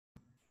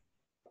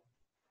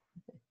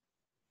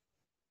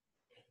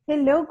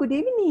Hello, good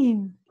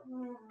evening.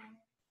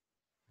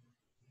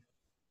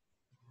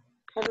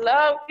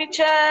 Hello,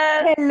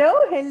 teacher.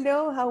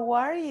 Hello, how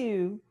are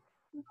you?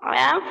 I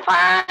am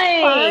fine.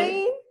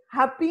 Fine?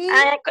 Happy?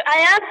 I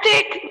am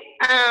sick.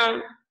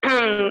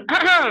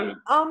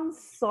 I'm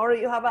sorry,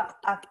 you have a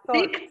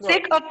throat.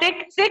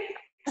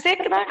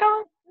 Sick,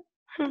 Marco?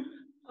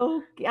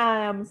 Okay,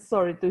 I am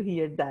sorry to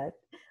hear that.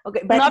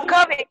 Okay, but No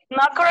COVID,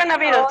 no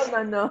coronavirus.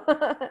 oh, no.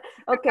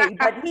 Okay,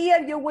 but here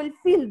you will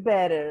feel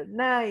better.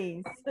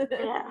 Nice.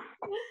 Yeah.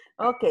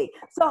 Okay,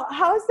 so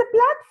how's the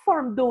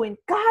platform doing?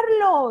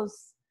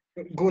 Carlos.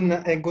 Good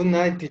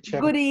night,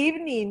 teacher. Good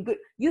evening. Good.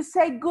 You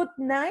say good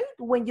night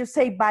when you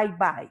say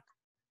bye-bye.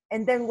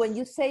 And then when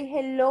you say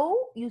hello,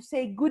 you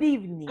say good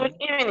evening. Good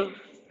evening.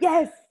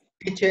 Yes.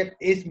 Teacher,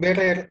 it's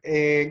better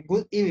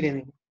good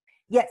evening.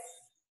 Yes.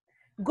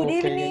 Good Okay.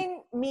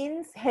 evening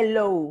means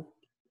hello.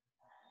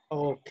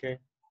 Okay.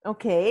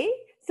 Okay.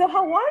 So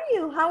how are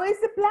you? How is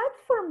the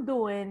platform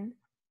doing?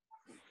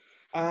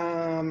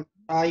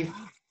 I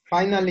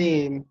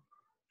finally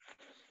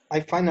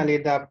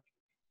the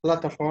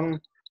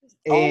platform.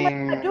 Oh my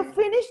God, you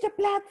finished the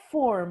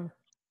platform.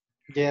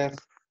 Yes.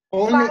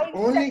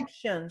 Only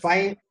sections.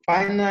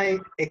 final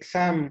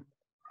exam.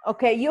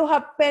 Okay, you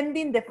have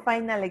pending the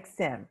final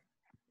exam.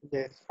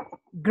 Yes.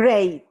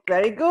 Great.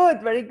 Very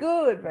good. Very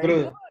good. Very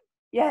Good. good.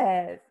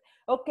 Yes.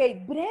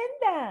 Okay,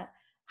 Brenda,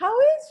 how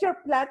is your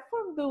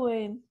platform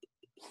doing?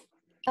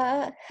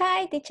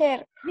 Hi,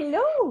 teacher.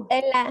 Hello.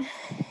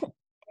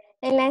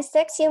 En la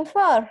sección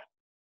 4.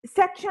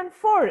 Section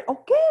 4.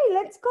 Okay,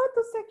 let's go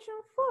to section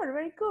 4.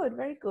 Very good.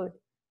 Very good.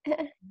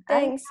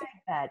 Thanks. I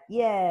like that.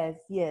 Yes,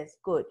 yes,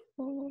 good.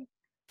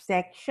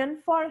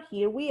 Section 4,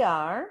 here we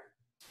are.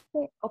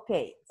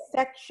 Okay,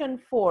 section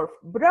 4.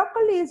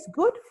 Broccoli is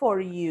good for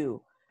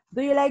you.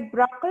 Do you like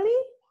broccoli?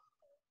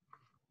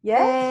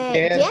 Yes?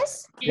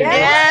 Yes. Yes.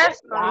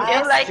 Yes.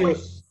 You like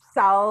Yes.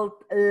 Salt,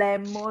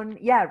 lemon.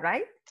 Yeah,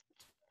 right?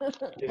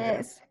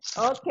 Yes.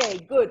 Okay,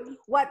 good.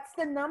 What's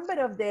the number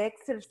of the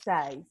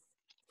exercise?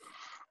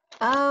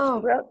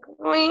 Oh,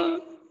 broccoli?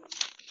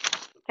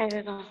 I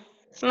don't know.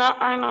 No,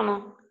 I don't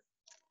know.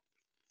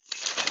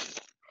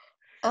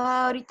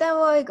 ahorita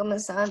voy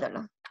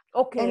comenzándolo.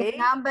 Okay. El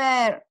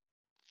number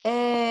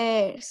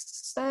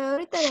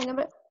ahorita el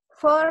number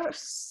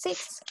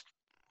 4.6.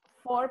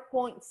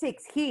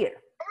 4.6 here.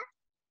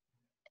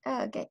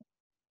 Okay.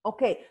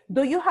 Okay.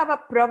 Do you have a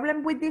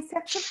problem with this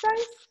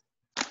exercise?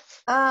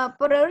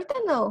 Por ahorita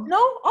no.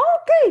 No?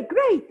 Okay,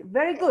 great.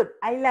 Very good.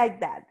 I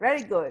like that.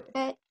 Very good.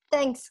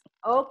 Thanks.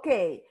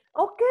 Okay.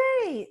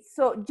 Okay.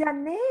 So,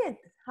 Janet,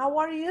 how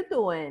are you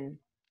doing?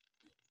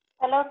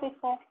 Hello,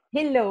 teacher.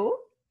 Hello.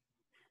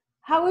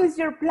 How is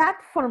your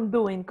platform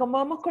doing? ¿Cómo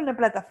vamos con la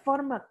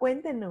plataforma?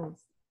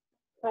 Cuéntenos.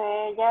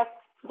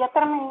 Ya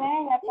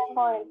terminé, ya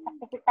tengo el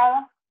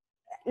certificado.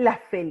 La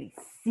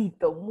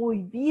felicito. Muy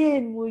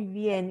bien, muy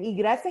bien. Y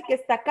gracias que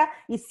está acá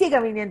y siga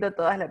viniendo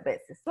todas las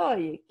veces.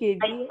 Oye, qué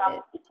bien.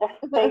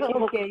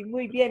 Ok,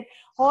 muy bien.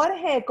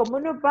 Jorge, ¿cómo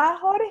nos va,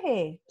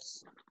 Jorge?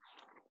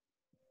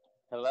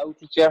 Hello,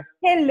 teacher.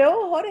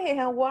 Hello, Jorge.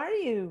 How are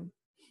you?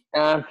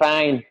 I'm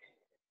fine.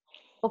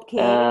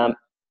 Okay.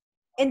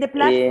 In the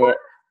platform?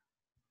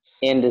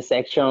 In the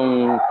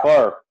section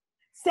 4.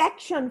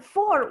 Section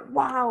 4.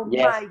 Wow,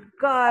 Yes. my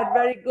God.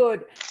 Very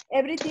good.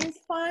 Everything's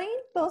fine?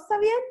 ¿Todo está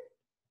bien?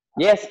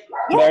 Yes,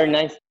 very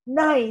nice.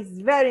 Nice,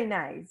 very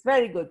nice.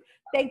 Very good.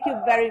 Thank you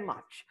very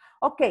much.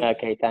 Okay.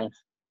 Okay,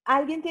 thanks.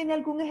 ¿Alguien tiene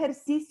algún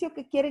ejercicio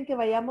que quieren que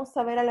vayamos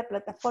a ver a la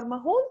plataforma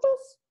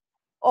juntos?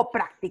 ¿O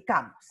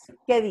practicamos?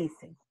 ¿Qué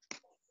dicen?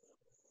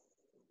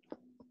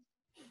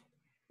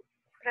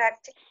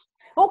 Practice.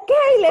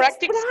 Okay, let's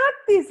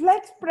practice.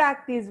 Let's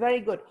practice.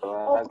 Very good.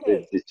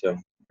 Okay.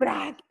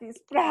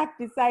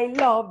 Practice. I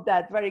love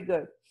that. Very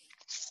good.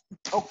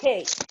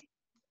 Okay.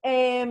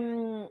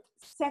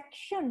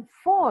 Section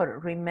 4,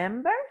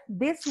 remember?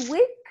 This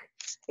week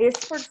is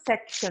for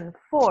section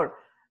 4.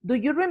 Do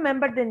you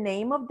remember the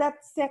name of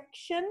that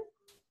section?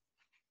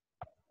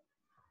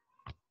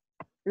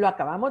 Lo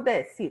acabamos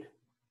de decir.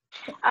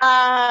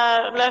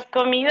 Las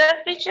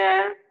comidas,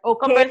 teacher.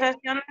 Okay.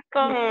 Conversaciones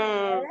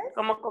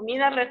como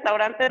comida,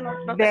 restaurantes.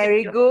 No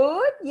Very sé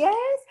good.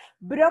 Yes.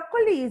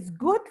 Broccoli is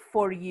good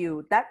for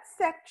you. That's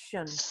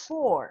section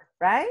 4,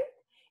 right?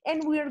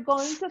 And we're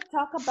going to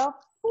talk about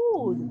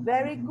food.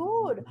 Very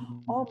good.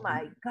 Oh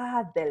my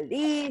God,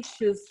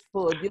 delicious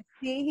food. You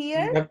see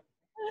here?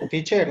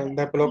 Teacher,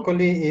 the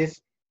broccoli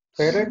is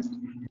better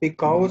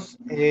because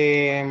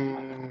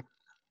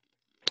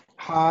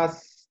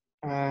has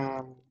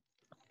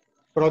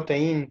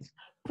proteins.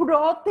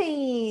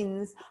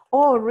 Proteins.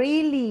 Oh,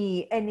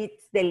 really? And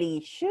it's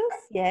delicious?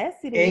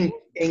 Yes, it is.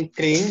 And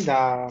clean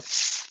the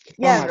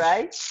Yeah, stomach.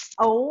 right?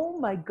 Oh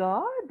my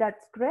God,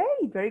 that's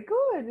great. Very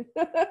good.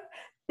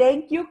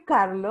 Thank you,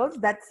 Carlos.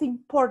 That's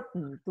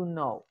important to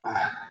know.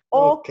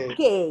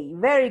 Okay,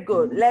 very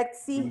good.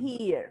 Let's see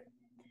here.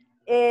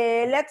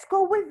 Let's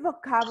go with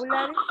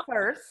vocabulary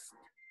first.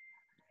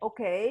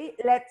 Okay,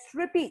 let's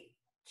repeat.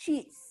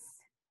 Cheese.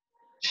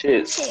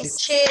 Cheese.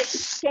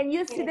 Cheese. Can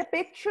you see the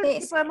picture?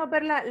 Sí, podemos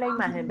ver la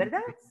imagen,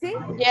 ¿verdad? Sí.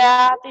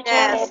 Yeah,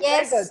 teacher.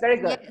 Yes. Very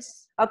good.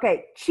 Yes.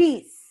 Okay,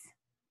 cheese.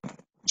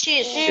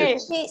 Cheese.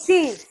 Cheese.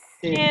 Cheese.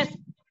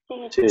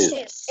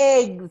 Cheese.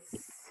 Eggs.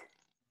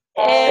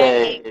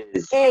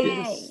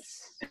 Eggs.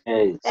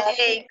 Eggs.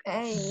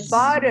 Eggs.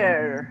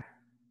 Butter.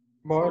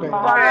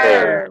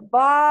 Butter.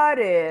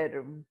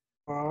 Butter.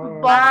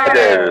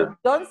 Butter.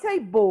 Don't say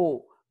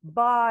boo.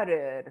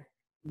 Butter.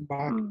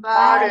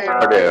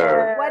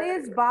 Butter. What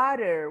is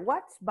butter?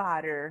 What's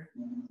butter?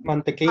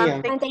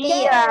 Mantequilla.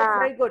 Yes,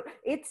 very good.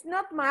 It's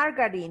not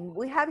margarine.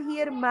 We have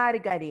here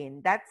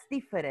margarine. That's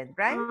different,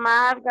 right?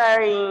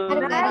 Margarine.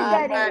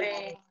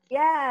 Margarine.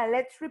 Yeah,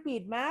 let's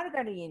repeat.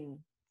 Margarine.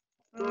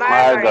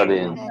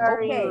 Margarine.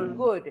 Okay,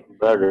 good.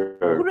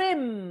 Butter.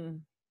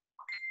 Cream.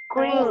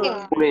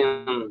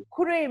 Cream.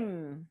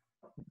 Cream.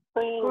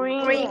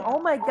 Cream. Oh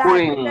my God,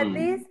 look at Cream.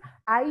 this.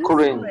 Ice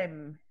Cream.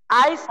 cream.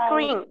 Ice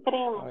cream.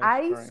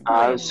 Ice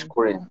Ice cream.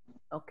 cream.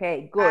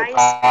 Okay, good.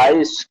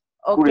 Ice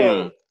Okay,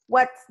 cream.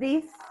 what's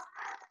this?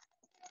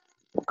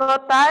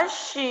 Cottage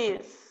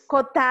cheese.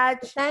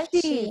 Cottage Cottage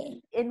cheese.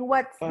 cheese. And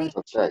what's this?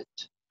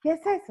 Cottage. ¿Qué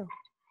es eso?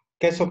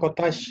 Queso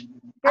cottage.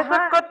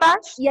 Ajá,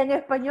 cottage. ¿Y en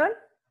español?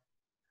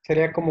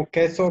 Sería como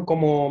queso,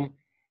 como...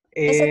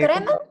 ¿Queso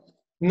crema?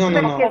 No.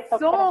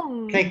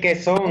 Requesón.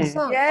 Requesón.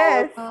 Queso.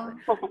 Yes. Oh.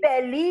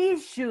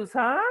 Delicious,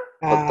 huh?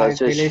 Ay, Cottage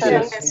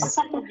delicious.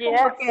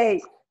 Yes.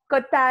 Okay,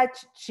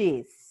 cottage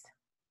cheese.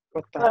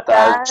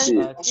 Cottage.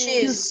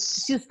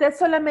 Si usted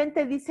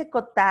solamente dice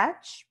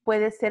cottage,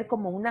 puede ser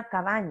como una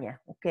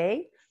cabaña, ¿ok?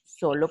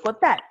 Solo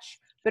cottage.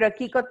 Pero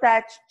aquí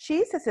cottage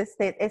cheese es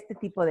este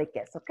tipo de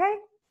queso, ¿ok?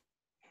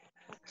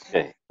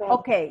 Okay.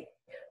 Ok.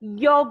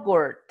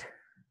 Yogurt.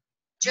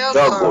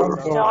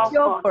 Yogurt.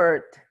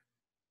 Yogurt.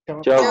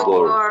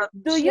 Yogurt.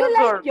 Do you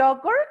like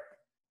yogurt?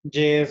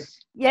 Yes.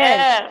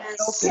 Yes.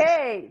 Yes.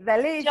 Okay,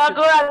 delicious.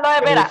 Yogurt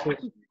aloe vera.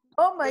 Delicious.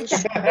 Oh my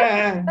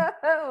God.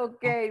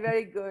 Okay,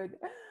 very good.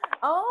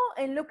 Oh,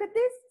 and look at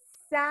this.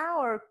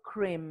 Sour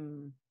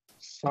cream.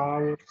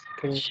 Sour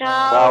cream.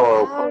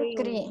 Sour.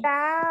 Cream.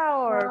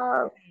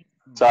 Sour.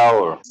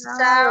 Sour.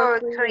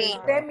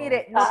 Usted,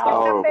 mire, no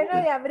Sour tenga pena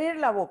cream. de abrir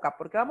la boca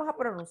porque vamos a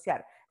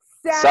pronunciar.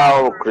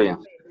 Sour cream.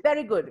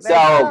 Very good. Very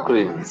Sour good.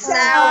 cream.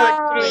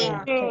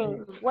 Sour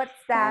cream.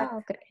 What's that?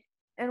 Sour cream.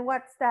 And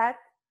what's that?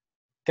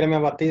 Crema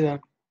batida.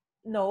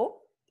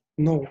 No.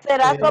 No.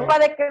 ¿Será sopa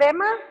de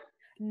crema?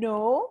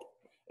 No.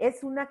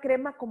 Es una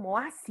crema como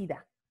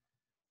ácida.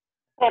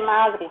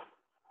 Crema agria.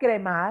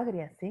 Crema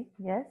agria, ¿sí?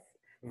 Yes.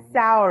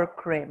 Sour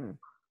cream.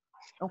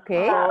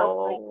 Okay.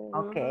 Oh.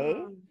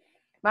 Okay.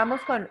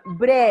 Vamos con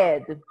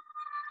bread.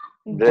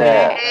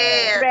 Bread.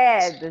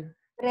 Bread.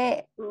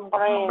 Bread.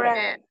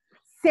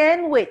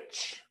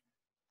 Sandwich.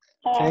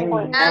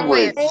 Sandwich.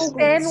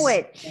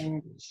 Sandwich.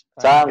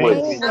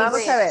 Sandwich.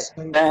 Vamos a ver.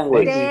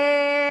 Sandwich.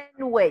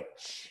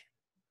 Sandwich.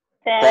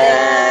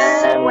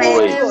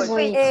 Sandwich.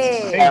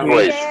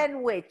 Sandwich.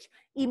 Sandwich.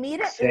 Y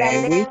mire,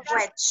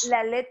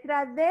 la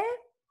letra D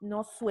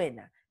no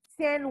suena.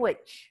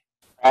 Sandwich.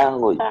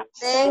 Sandwich.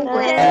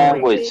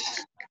 Sandwich.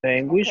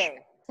 Sandwich.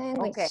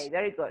 Okay,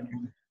 very good.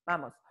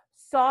 Vamos.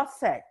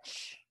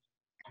 Sausage.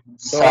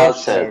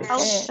 Sausage.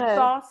 Sausage.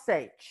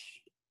 Sausage.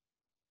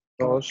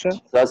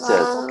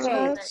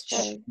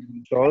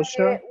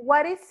 Okay.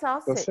 What is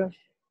sausage?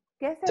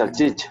 ¿Qué es eso?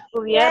 Salchicha.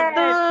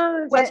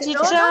 Cubierto. Pues no,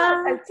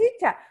 Salchicha.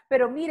 salchicha.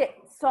 Pero mire,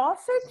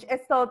 sausage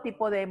es todo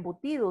tipo de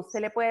embutido. Usted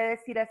le puede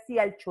decir así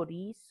al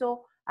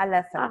chorizo, a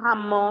la salchicha.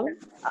 Jamón.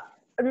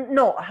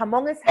 No,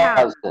 jamón es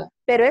ham.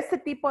 Pero este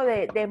tipo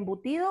de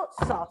embutido,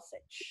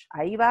 sausage.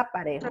 Ahí va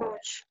parejo.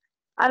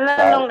 A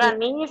la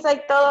longaniza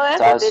y todo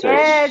eso.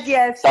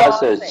 Yes,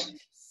 Sausage.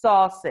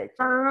 Sausage.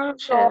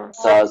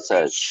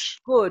 Sausage.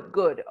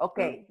 Good.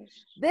 Okay.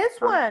 This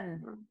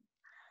one.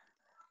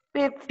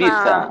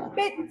 Pizza.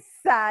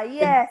 Pizza,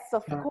 yes,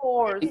 of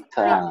course.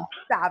 Pizza.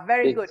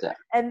 Very good. Pizza.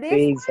 And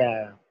this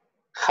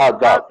Hot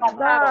dog.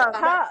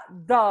 hot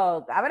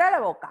dog. Abra la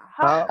boca.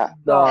 Hot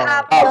dog.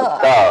 dog.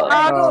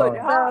 Good.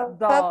 Hot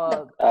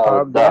dog.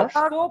 Hot dog.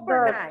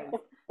 Super nice.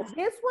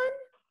 This one?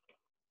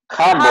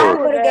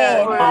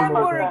 Hamburger.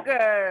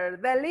 Hamburger.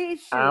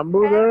 Delicious.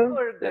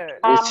 Hamburger.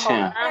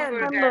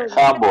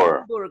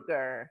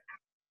 Hamburger.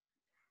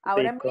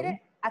 Ahora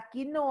mire,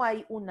 aquí no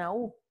hay una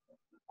U.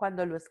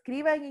 Cuando lo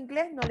escriba en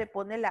inglés no le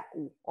pone la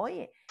U.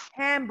 Oye,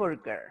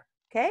 hamburger.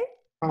 ¿Ok?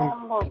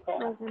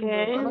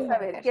 Okay. Vamos a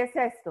ver, ¿qué es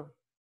esto?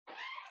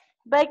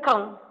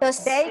 Bacon.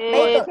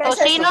 Bacon.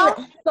 Tocino.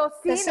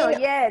 Tocino,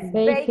 yes.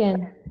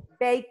 Bacon.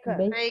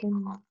 Bacon.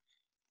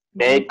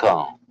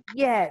 Bacon.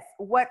 Yes.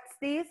 What's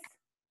this?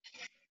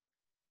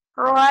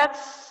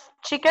 Roast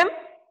chicken.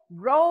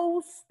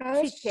 Roast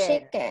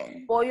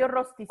chicken. Pollo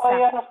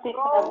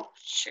rostizado.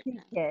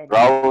 Chicken.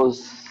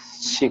 Roast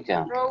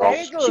chicken.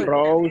 Very good.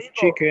 Roast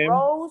chicken.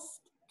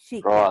 Roast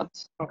chicken.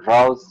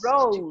 Roast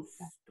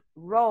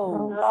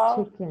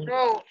chicken.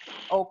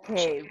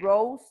 Okay,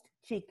 roast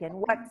chicken.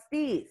 What's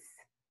this?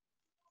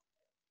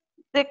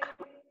 Steak.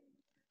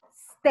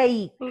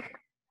 Steak.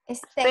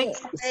 Steak.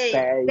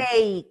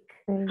 Steak.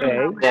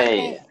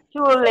 Steak.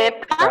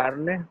 Chuleta.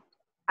 Carne.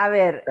 A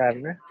ver,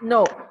 Carne.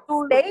 no,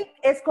 steak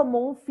es como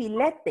un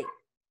filete.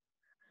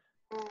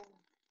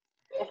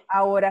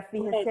 Ahora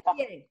fíjense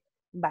bien.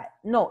 Va,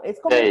 no, es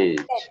como un Steak.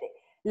 filete.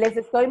 Les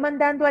estoy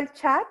mandando al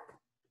chat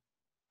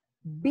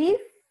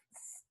beef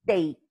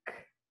steak.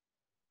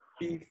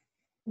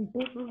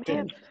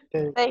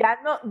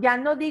 Ya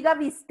no diga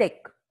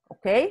bistec,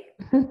 ¿ok?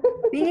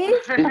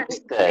 Beef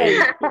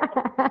steak.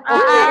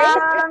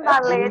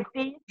 Ándale,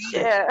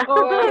 teacher.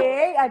 Ok,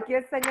 aquí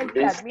está en el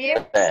chat.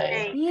 Miren,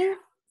 Steak. beef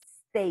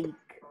steak.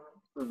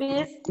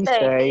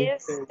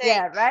 Bistec.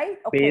 Yeah, right?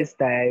 Okay.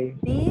 Bistec.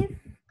 Beef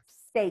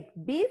steak.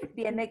 Beef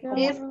viene como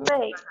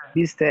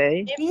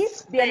Bistec.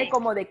 beef viene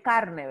como de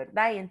carne,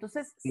 ¿verdad? Y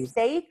entonces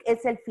steak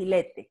es el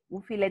filete,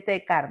 un filete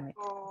de carne.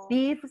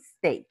 Beef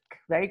steak.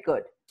 Very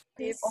good.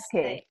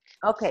 Okay.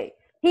 Okay.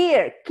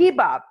 Here,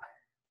 kebab.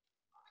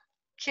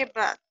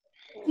 Kebab.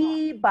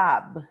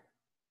 Kebab.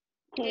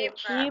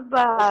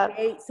 Kebab.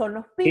 Okay, son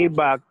los pinchos.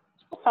 Kebab.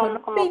 Son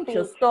los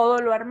pinchos, todo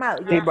lo armado.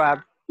 Yeah.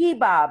 Kebab.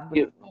 Kebab.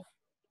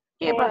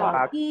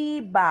 Kebab.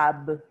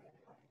 Kebab.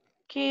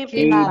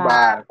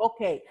 Kebab.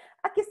 Okay.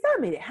 Aquí está,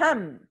 mire,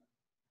 ham.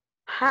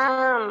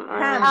 Ham.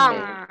 Ham.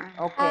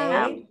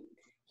 Okay.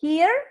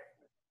 Here,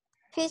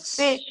 Fish.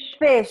 Fish.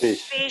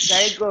 fish.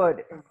 Very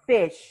good.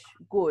 Fish.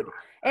 Good.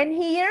 And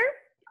here,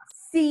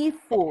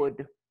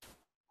 seafood.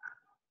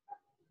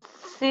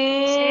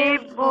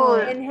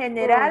 Seafood. En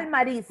general,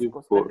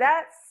 mariscos, Seafood.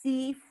 ¿verdad?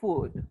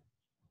 Seafood.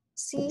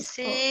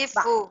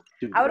 Seafood.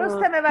 Ahora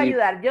usted me va a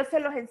ayudar. Yo se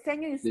los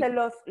enseño y usted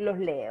los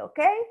lee, ¿ok?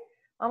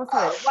 Vamos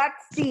a ver.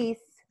 What's this?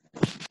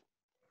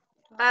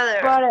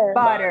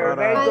 Butter.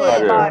 Very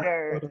good.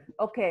 Butter.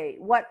 Okay.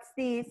 What's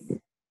this?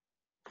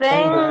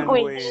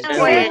 Sandwich.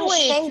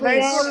 Sandwich.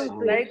 Very Sandwich.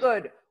 good. Very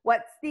good.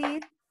 What's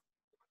this?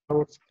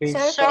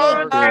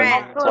 Sour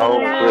cream.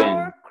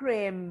 Sour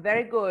cream.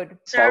 Very good.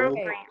 Sour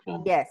Okay.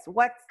 cream. Yes.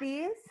 What's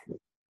this?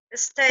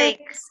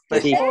 Steak.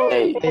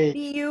 Steak.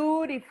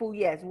 Beautiful.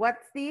 Yes.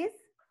 What's this?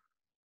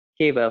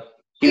 Kebab.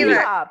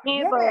 Kebab.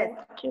 Yes.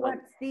 Kebab.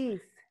 What's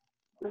this?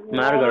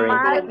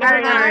 Margarine.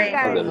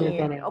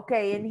 Margarine.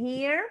 Okay. And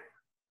here?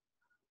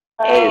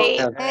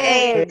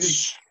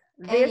 Eggs.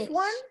 This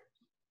one?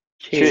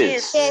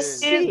 Cheese.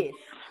 Cheese.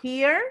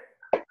 Here?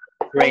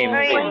 Cream.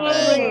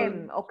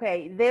 Cream.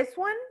 Okay. This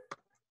one?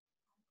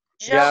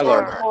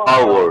 Yogurt.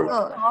 Power.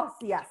 Oh,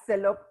 sí, ya se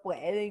lo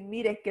pueden.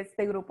 Mire, es que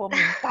este grupo me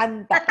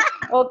encanta.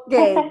 Ok.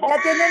 ¿Ya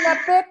tienen la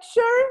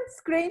picture?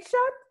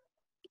 Screenshot?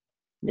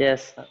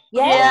 Yes.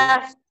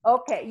 Yes.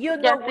 Okay. You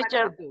know Yes, what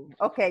teacher. to do.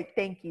 Okay.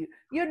 Thank you.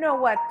 You know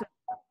what to do.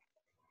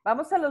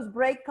 Vamos a los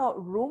breakout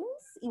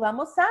rooms y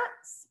vamos a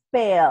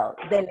spell,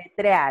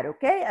 deletrear,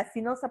 ¿ok?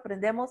 Así nos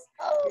aprendemos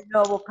el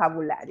nuevo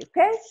vocabulario, ¿ok?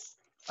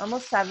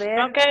 Vamos a ver.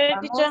 Okay,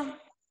 vamos teacher.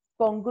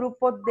 con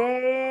grupos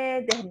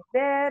de, déjenme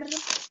ver,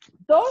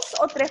 2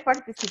 o 3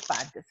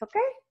 participantes, ¿ok?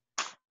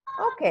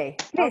 Ok.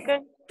 Please, Okay.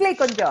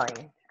 click on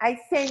join. I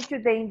sent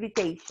you the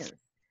invitations.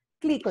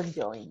 Click on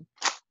join.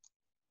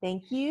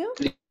 Thank you.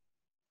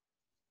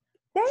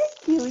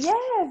 Thank you.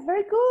 Yes,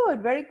 very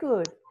good. Very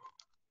good.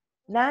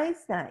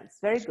 Nice, nice.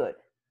 Very good.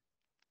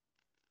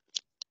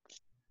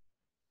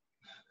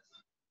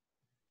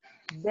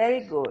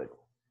 Very good.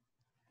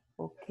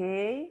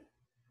 Okay.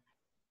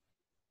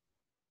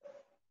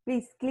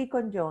 Please click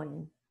on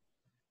join.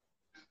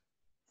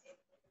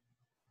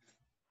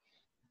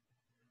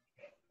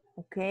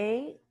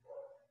 Okay.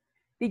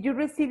 Did you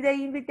receive the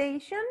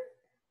invitation?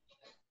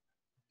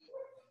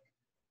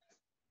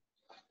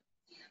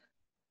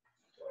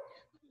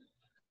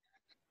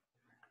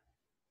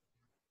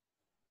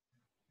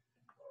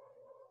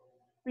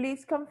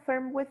 Please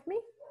confirm with me.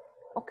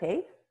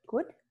 Okay,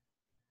 good.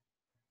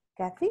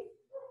 Kathy,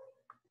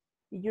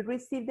 did you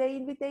receive the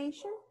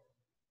invitation?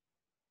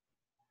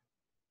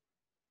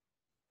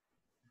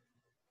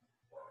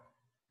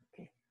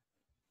 Okay.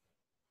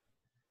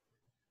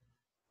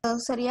 So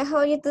sería how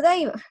are you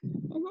today?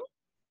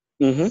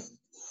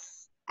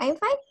 I'm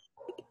fine.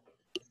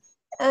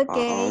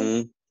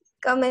 Okay.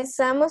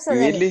 Comenzamos a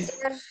Billy.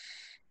 deletrear.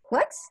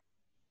 What?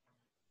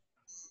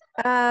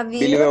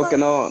 Billy, veo que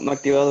no ha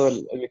activado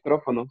el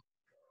micrófono.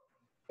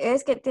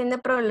 Es que tiene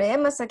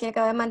problemas. Aquí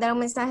acabo de mandar un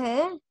mensaje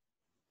de él.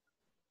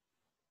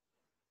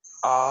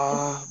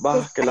 Ah,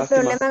 va, qué ¿Hay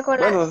lástima. problema con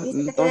Bueno, la... ¿Dice que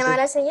tiene entonces,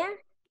 mala señal?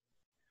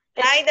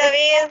 Ay,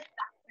 David.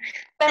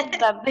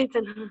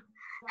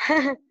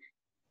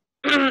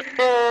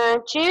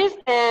 Cheese.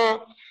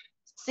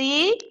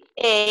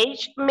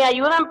 C-H. ¿Me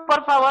ayudan,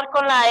 por favor,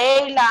 con la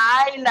E y la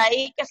A y la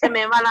I, que se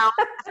me va la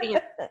onda?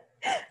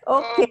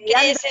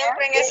 Okay.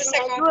 Siempre en eso se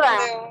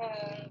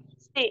confunde.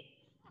 Sí.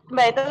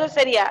 Ve, entonces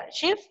sería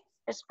cheese,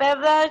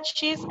 espera,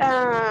 cheese,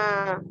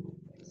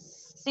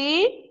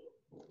 C,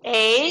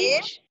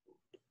 H,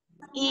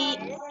 y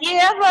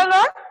es,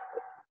 ¿verdad?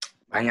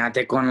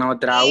 Bañate con la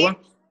otra agua.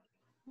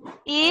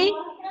 Y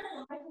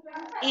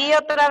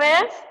otra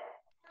vez,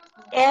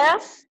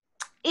 es,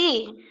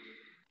 I.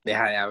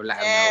 Deja de hablar.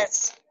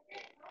 Yes.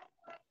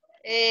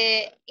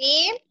 E,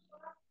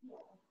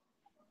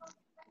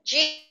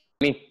 G.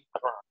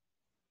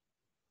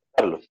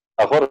 Carlos.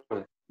 A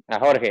Jorge.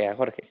 A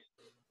Jorge.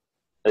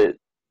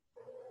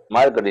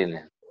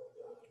 Margarine.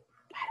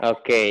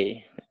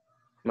 Okay.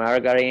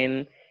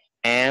 Margarine.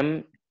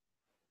 M-A-R-G-A.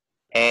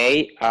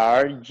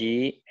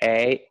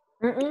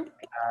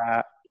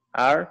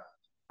 R.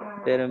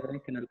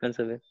 Espérame que no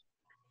alcanzo a ver.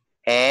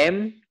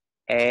 M-A-R-G-A-R-I-M-E.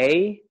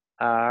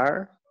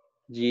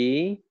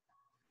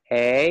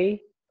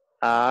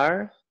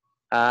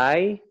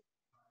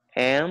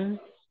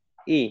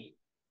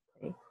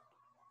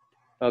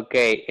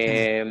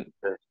 Okay.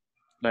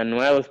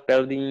 Manuel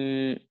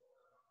spelling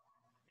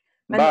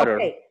butter.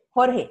 Okay,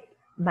 Jorge,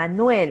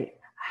 Manuel,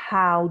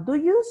 how do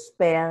you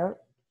spell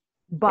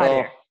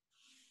butter?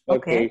 Oh,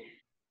 okay.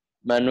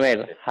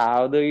 Manuel,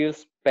 how do you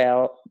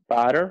spell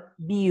butter?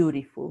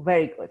 Beautiful,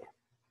 very good.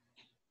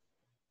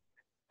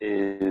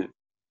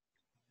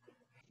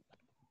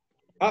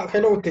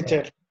 Hello,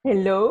 teacher.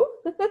 Hello.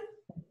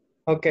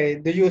 Okay,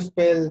 do you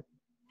spell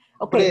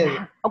Okay,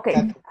 bread?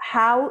 okay.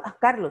 How,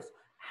 Carlos,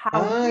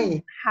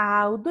 Ay.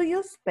 how do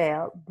you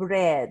spell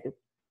bread?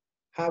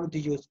 How do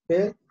you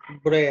spell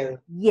bread?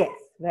 Yes,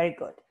 very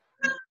good.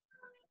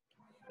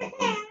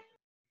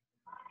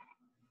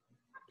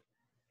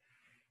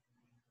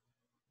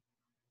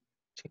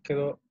 Se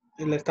quedó,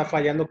 le está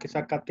fallando quizá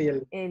a Katy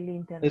El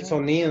internet. el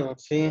sonido,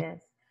 sí.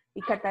 Yes.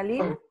 ¿Y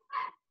Catalina?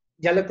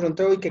 Ya le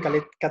pregunté hoy que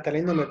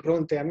Catalina me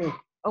pregunte a mí.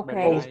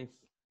 Okay. Nice.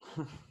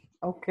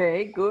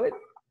 Okay, good.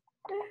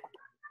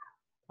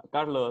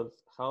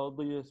 Carlos, how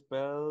do you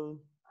spell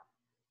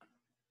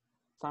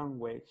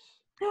sandwich?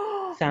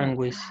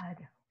 Sandwich.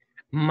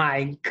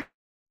 Mike.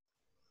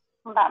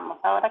 Vamos,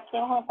 ahora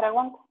quién me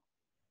pregunta.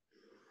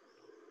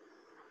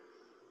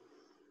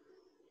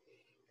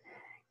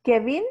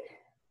 Kevin?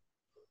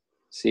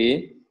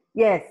 Sí.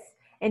 Yes.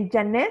 And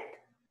Janet?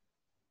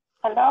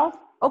 Hello.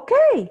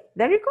 Okay,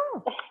 there you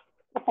go.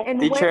 And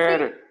Teacher,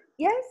 Wendy?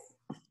 Yes.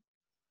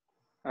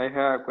 I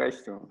have a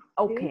question.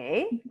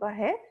 Okay, go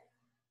ahead.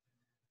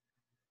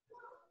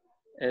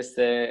 Es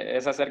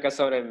acerca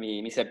sobre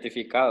mi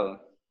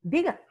certificado.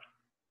 Diga.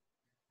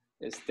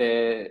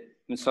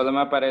 Solo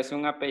me aparece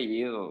un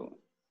apellido.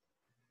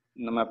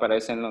 No me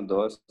aparecen los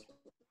dos.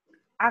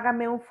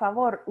 Hágame un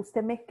favor,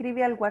 usted me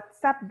escribe al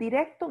WhatsApp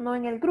directo, no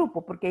en el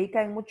grupo, porque ahí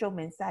caen muchos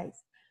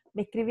mensajes.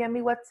 Me escribe a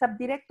mi WhatsApp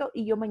directo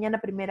y yo mañana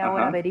a primera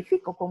hora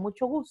verifico, con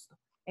mucho gusto,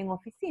 en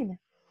oficina.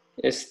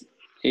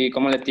 ¿Y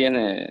cómo le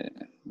tiene,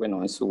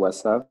 bueno, en su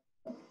WhatsApp?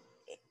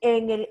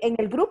 En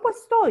el grupo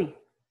estoy.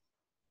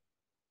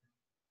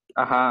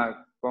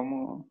 Ajá,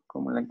 ¿cómo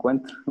la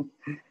encuentro?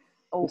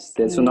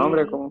 Okay. ¿Su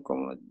nombre? ¿Cómo?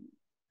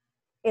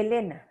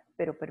 Elena,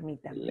 pero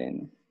permítame.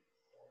 Elena.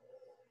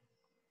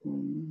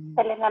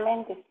 Elena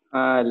Méndez.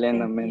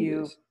 Elena Thank Méndez.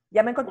 you.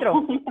 ¿Ya me encontró?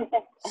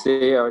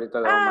 Sí, ahorita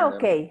le voy a mandar.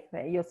 Ok.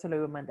 Yo se lo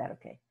voy a mandar,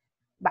 ok.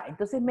 Va,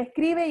 entonces me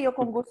escribe y yo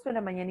con gusto en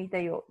la mañanita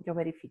yo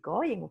verifico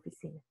hoy en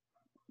oficina.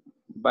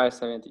 Va,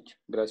 está bien, dicho.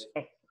 Gracias.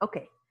 Ok,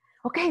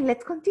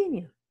 let's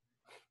continue.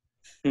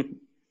 ¿Quién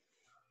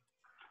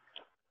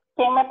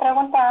me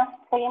pregunta?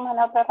 Seguimos en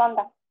la otra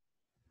ronda.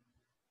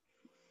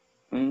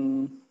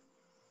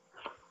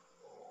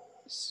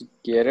 Si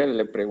quiere,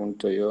 le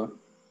pregunto yo.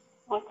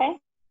 Ok.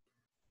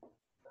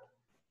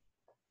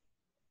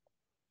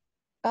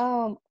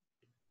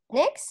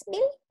 Next,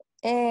 Bill.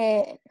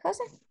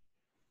 José.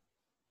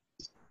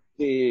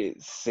 Sí,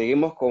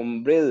 seguimos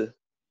con bread.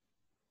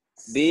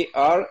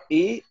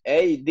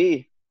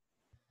 B-R-E-A-D.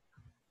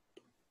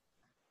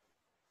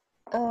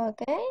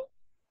 Okay.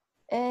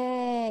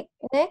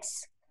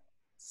 Next,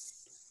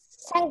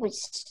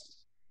 sandwich.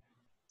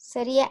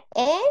 Sería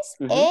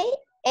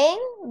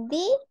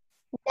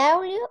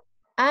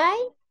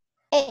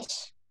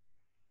S-A-N-D-W-I-H.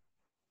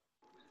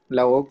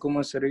 La O,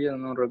 ¿cómo sería?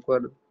 No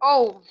recuerdo.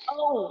 Oh.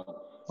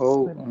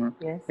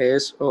 Yes.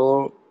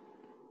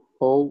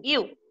 S-O-O.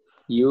 You.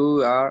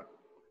 U-R-C-R-E-A.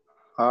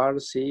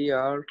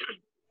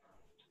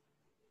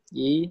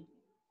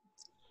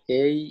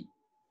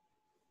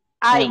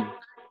 I.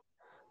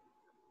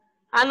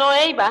 No,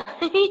 Eva.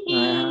 Está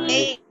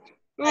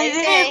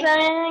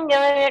bien, ya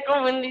me había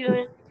confundido.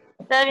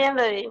 Está bien,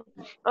 David.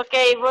 Ok,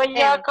 voy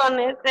yo con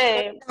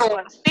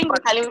sí, me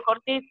salió un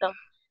cortito.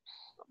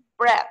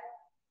 Bread.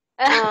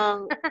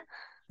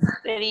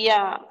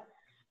 Sería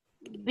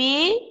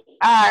B-R-E-A-D.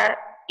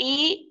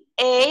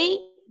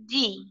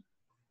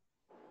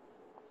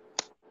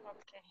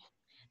 Okay.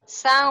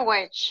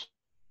 Sandwich.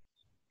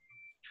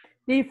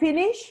 Do you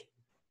finish?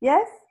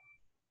 Yes?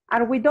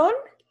 Are we done?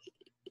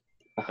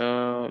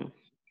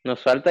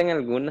 Nos faltan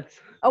algunas.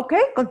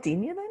 Okay,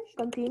 continue then.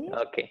 Continue.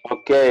 Okay,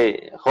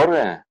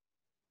 Jorge,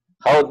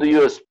 how do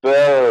you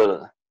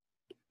spell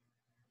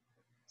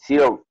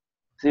seafood?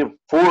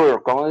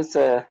 ¿Cómo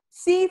dice?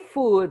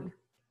 Seafood.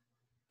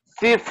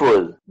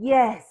 Seafood.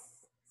 Yes,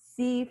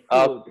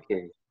 seafood.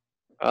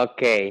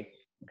 Okay.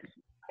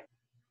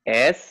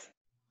 S-E-A-F-O-O-D.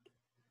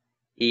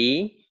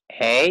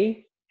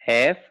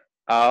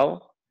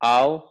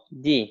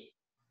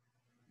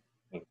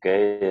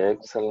 Okay,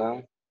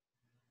 excellent.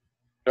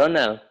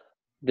 Ronald,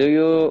 do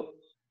you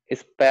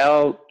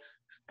spell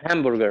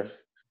hamburger?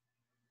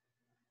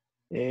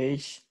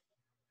 H-A-M-B-U-R-G-E-R.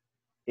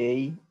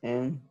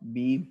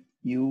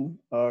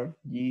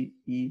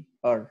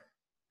 K-E-B-A-B-U-R-G-E-R.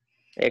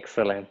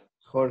 Excellent.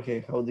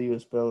 Jorge, how do you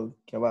spell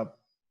kebab?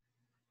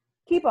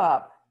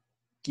 Kebab.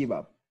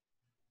 Kebab.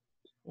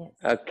 Yes.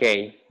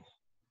 Okay.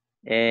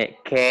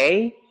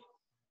 K-E-B-A-B.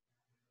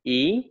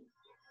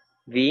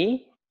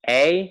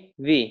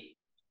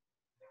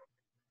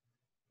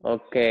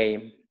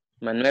 Okay.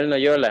 Manuel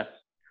Noyola,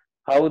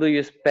 how do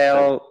you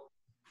spell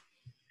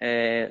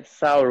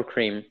sour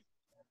cream?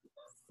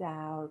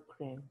 Sour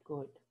cream.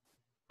 Good.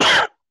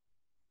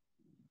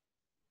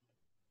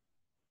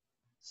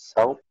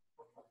 Sour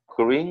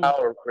cream.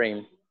 Sour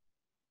cream.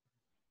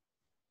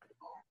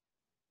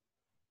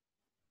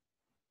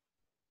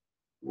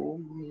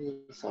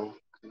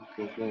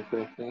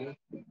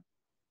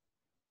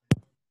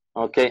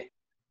 Okay.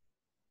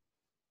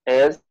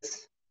 S-O-W-C.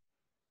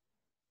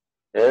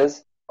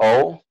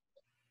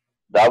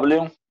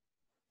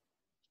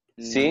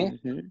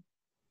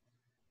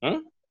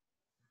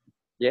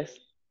 Yes.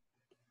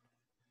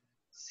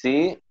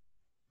 C-R-I-A-M.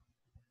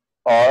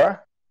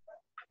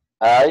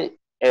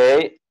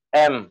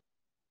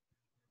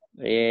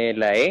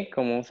 La E,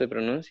 ¿cómo se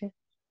pronuncia?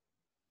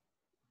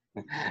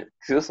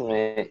 Excuse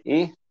me.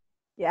 E.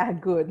 Yeah,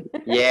 good.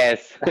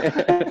 Yes.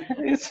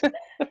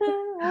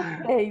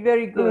 Okay,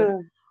 very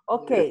good.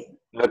 Okay.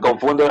 Me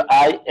confundo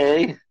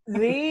I-A.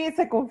 Sí,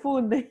 se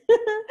confunde.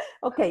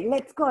 Okay,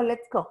 let's go.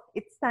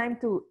 It's time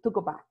to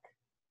go back.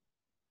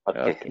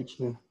 Okay.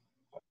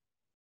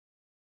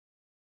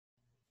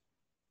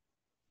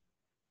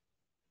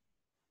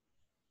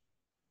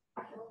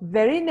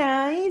 Very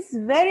nice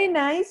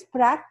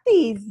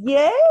practice.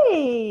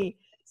 Yay!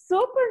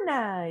 Super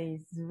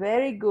nice.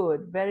 Very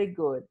good.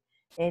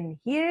 And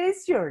here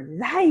is your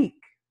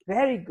like.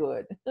 Very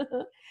good.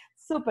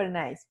 Super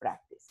nice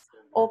practice.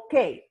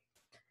 Okay.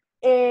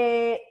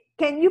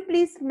 Can you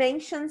please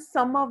mention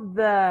some of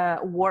the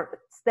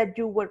words that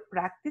you were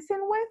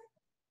practicing with?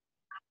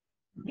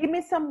 Give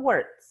me some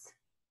words.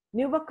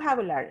 New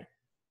vocabulary.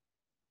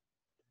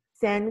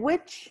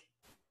 Sandwich.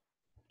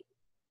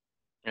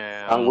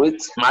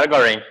 Sandwich.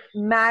 Margarine.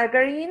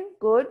 Margarine.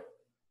 Good.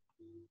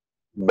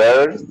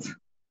 Bird.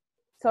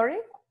 Sorry?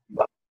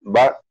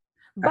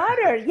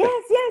 Butter.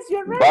 Yes,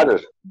 you're right.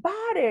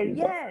 Butter,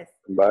 yes.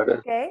 Butter.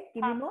 Okay,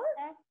 give me more.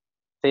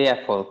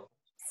 Seafood.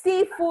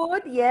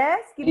 Seafood,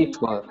 yes. Give me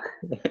more.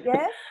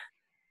 Yes.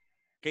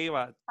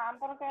 Kebab.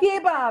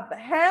 Kebab,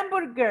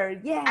 hamburger,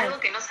 yes. Algo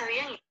que no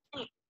sabían.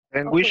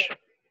 Sandwich. Okay.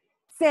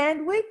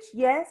 Sandwich,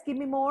 yes. Give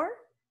me more.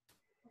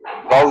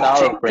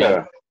 Roast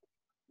chicken.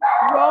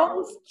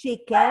 Roast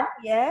chicken,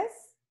 yes.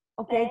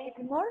 Okay, give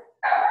me more.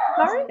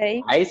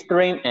 Sorry? Ice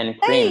cream and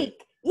cream.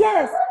 Cake,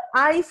 yes.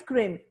 Ice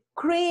cream,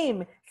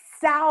 cream,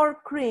 sour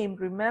cream.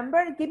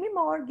 Remember? Give me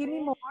more.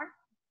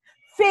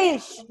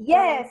 Fish,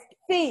 yes.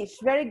 Fish,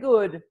 very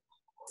good.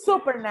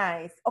 Super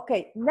nice.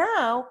 Okay,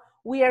 now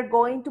we are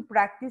going to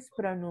practice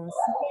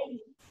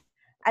pronunciation.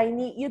 I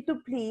need you to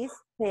please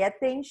pay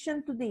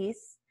attention to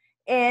this,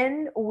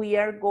 and we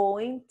are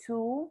going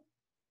to,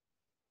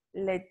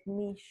 let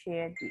me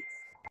share this.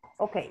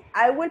 Okay,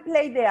 I will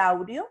play the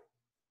audio,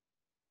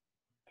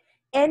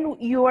 and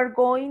you are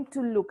going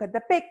to look at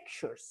the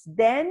pictures.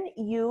 Then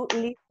you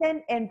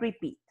listen and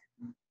repeat.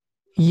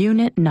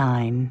 Unit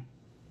 9.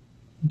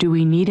 Do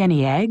we need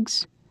any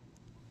eggs?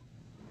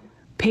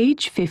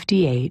 Page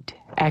 58,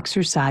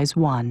 Exercise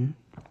 1,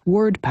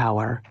 Word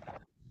Power.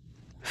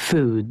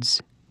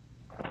 Foods.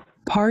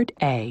 Part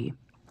A,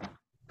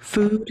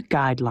 Food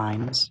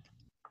Guidelines.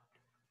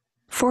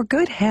 For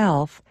good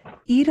health,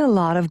 eat a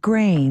lot of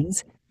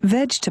grains,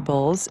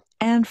 vegetables,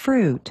 and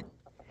fruit.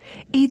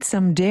 Eat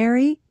some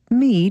dairy,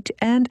 meat,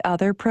 and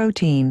other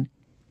protein.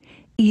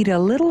 Eat a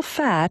little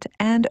fat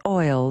and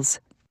oils.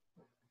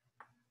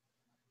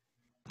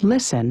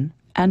 Listen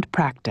and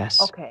practice.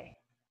 Okay.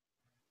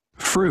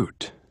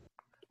 Fruit.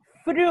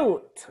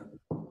 Fruit.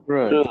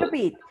 Fruit.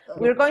 Repeat.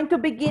 We're going to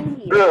begin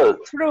here.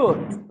 Fruit.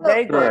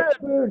 Very good.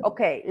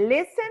 Okay,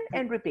 listen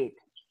and repeat.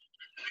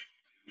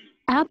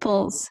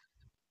 Apples.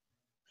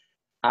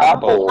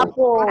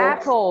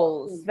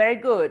 Apples. Very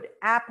good.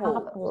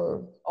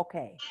 Apples.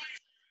 Okay.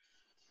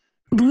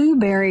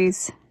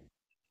 Blueberries.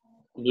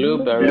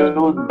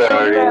 Blueberries.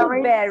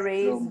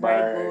 Very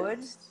good.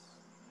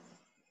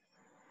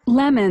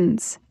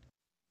 Lemons.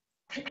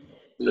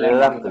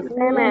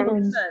 Lemons.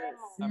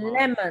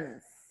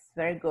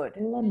 Very good.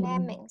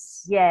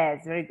 Lemons.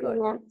 Yes, very good.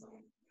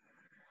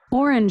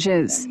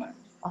 Oranges.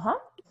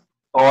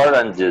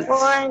 Oranges.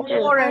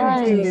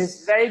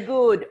 Very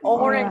good.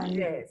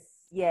 Oranges.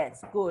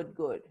 Yes, good.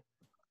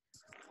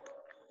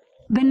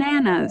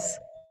 Bananas.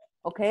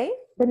 Okay?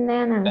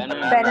 Bananas.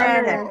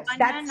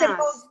 That's the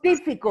most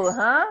difficult,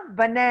 huh?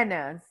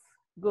 Bananas.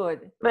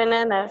 Good.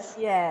 Bananas.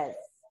 Yes.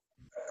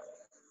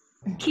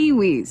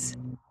 Kiwis.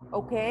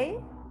 Okay?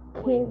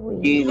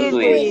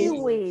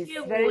 Kiwis.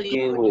 Very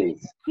good.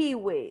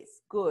 Kiwis.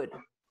 Good.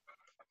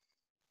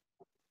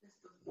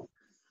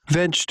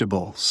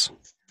 Vegetables.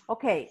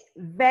 Okay.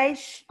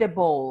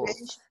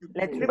 Vegetables.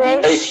 Let's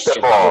repeat.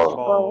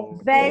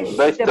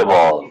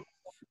 Vegetable.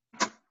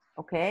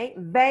 Okay,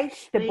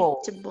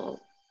 vegetables.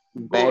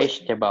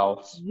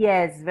 Vegetables.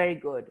 Yes, very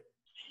good.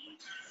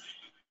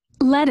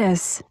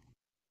 Lettuce.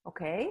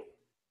 Okay.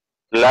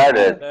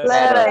 Lettuce.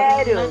 Lettuce.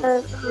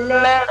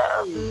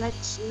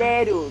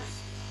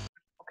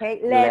 Okay,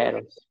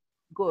 Lettuce.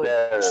 Good.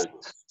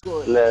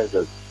 Good.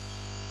 Lettuce.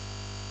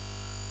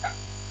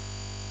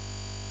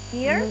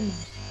 Here,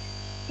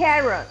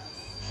 carrots.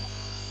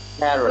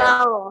 Carrots.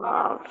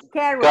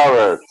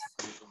 Carrots.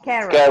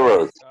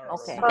 Carrots.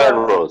 Okay.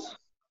 Carrots.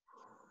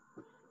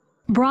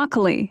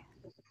 Broccoli.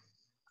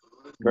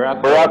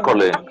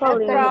 Broccoli.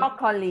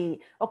 Broccoli.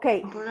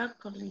 Okay.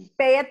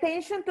 Pay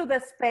attention to the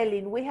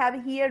spelling. We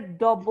have here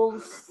double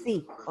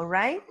C. All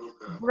right.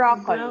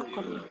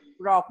 Broccoli.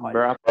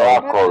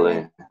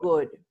 Broccoli.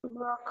 Good.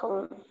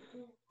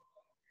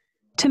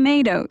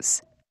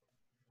 Tomatoes.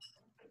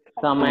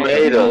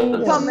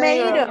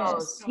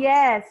 Tomatoes.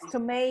 Yes,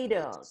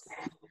 tomatoes.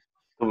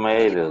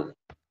 Tomatoes.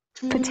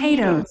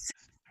 Potatoes.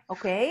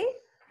 Okay.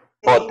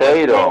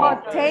 Potato.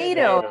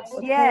 Potatoes.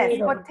 Yes,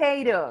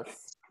 potatoes.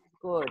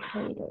 Good.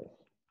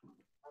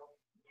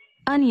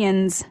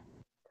 Onions.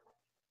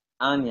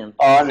 Onion.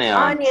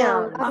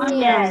 Onions.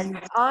 Yes,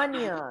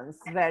 onions.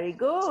 Very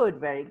good.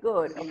 Very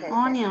good. Okay.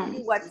 Let's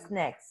see what's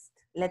next.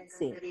 Let's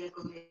see.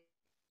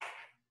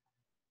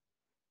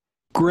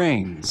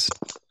 Grains.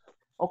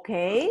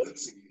 Okay.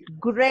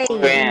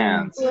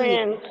 Grains.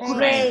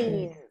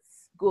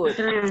 Good.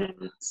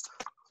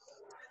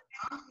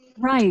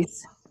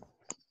 Rice.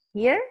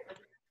 Here?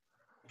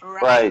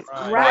 Rice.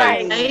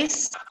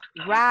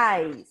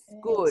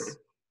 Good.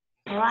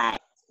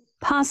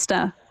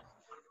 Pasta.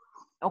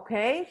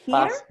 Okay.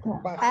 Here?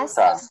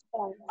 Pasta.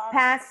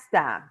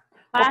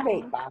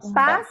 Okay.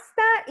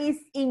 Pasta is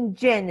in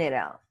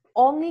general.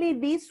 Only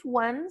these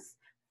ones,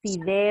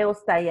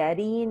 fideos,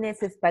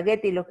 tallarines,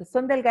 espagueti, los que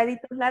son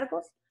delgaditos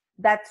largos,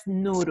 that's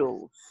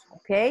noodles.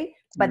 Okay.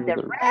 But the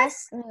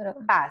rest,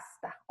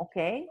 pasta.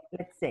 Okay.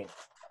 Let's see.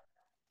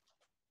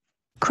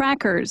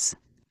 Crackers.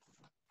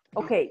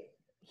 Okay.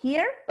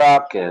 Here?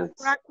 Crackers.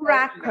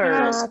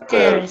 Crackers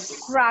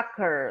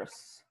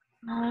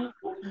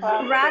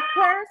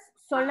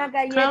son las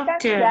galletas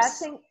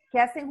que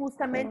hacen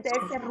justamente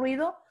ese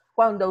ruido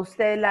cuando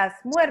usted las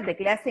muerde,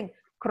 que le hacen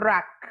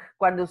crack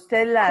cuando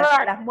usted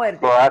las muerde.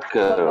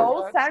 So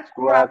those are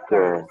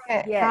crackers.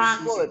 Yes,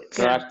 good.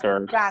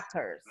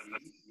 Crackers.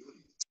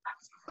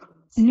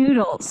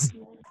 Noodles.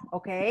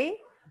 Okay.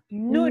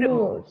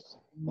 Noodles.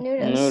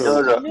 Good.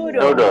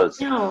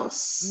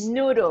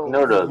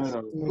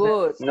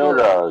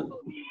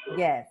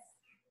 Yes.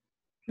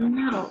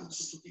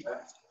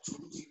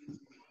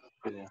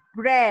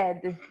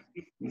 Bread.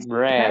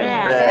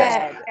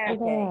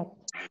 Okay.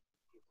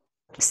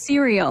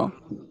 Cereal.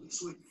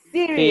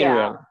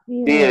 Cereal.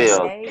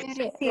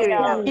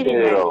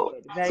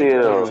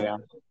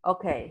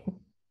 Okay.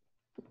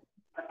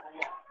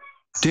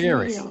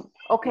 Dairy.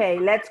 Okay,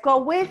 let's go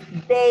with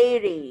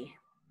dairy.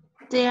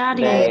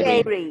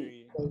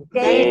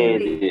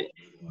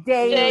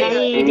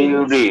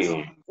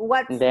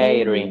 What's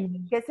Dairy.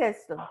 ¿Qué es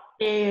esto?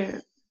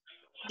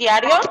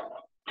 ¿Diario?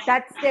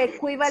 That's the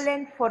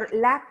equivalent for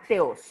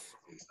lácteos.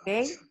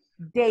 Okay?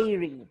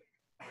 Dairy.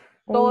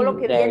 Todo lo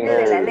que viene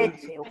de la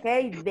leche.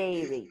 Okay?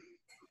 Dairy.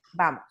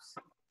 Vamos.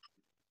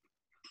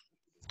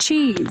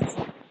 Cheese.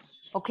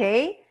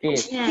 Okay?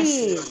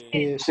 Cheese.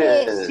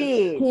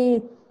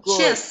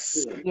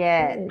 Good.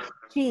 Yes.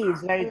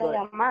 Cheese. Very good.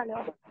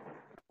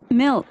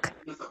 Milk.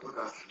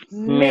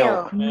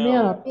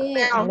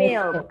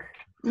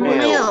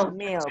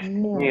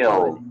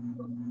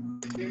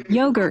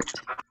 Yogurt.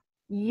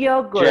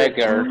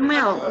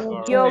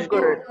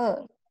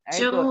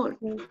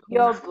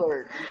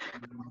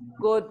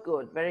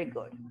 Good. Very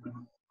good.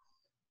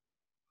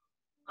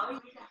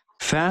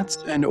 Fats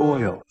and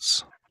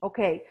oils.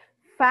 Okay.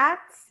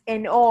 Fats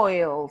and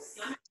oils.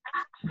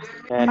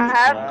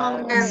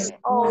 Fats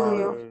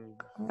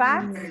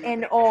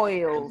and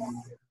oils.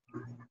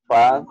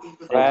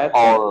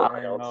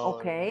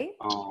 Okay.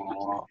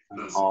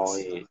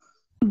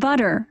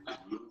 Butter.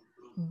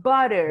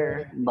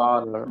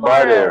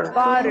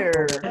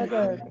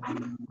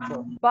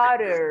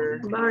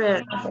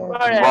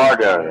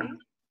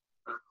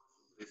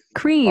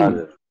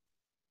 Cream.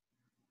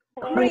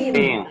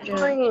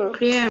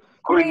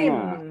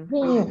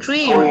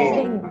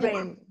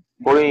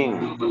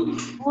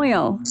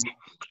 Oil.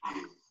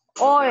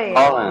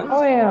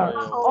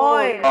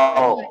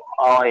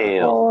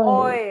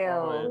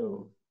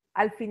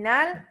 Al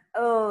final,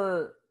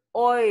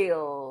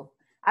 oil.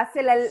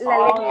 Hace la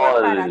lengua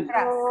para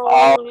atrás.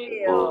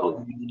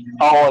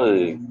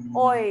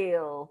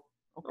 Oil.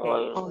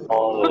 Okay.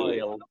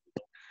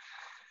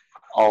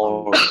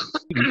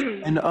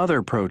 And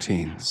other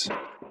proteins.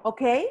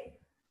 Okay.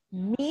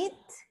 Meat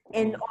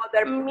and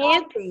other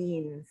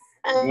proteins.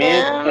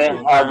 Yes.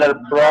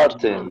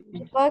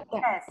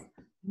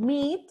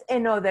 Meat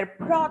and other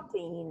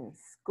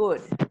proteins.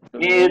 Good.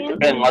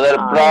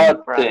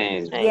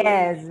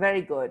 Yes,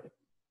 very good.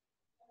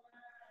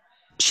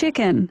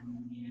 Chicken.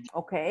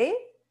 Okay.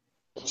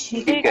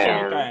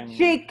 Chicken.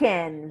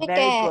 Very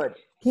good.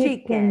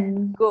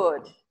 Chicken.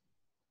 Good.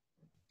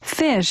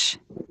 Fish.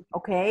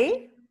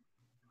 Okay.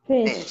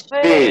 Fish.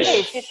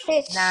 Nice.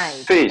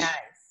 Fish.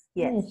 Nice.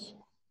 Yes.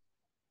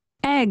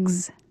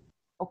 Eggs.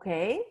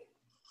 Okay.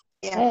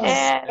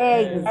 Eggs.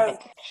 Very good.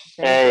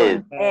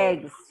 Eggs.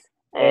 Eggs.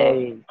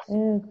 Eggs.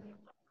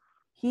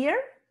 Here.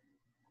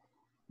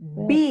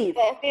 Beef.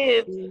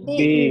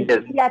 Beef.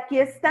 Y aquí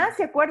está,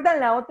 ¿se acuerdan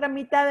la otra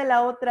mitad de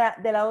la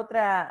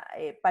otra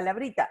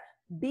palabrita?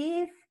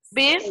 Beef.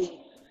 Beef.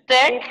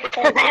 Steak.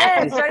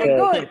 Yes, very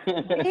good.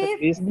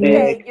 Beef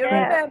steak. You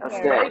remember?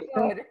 Very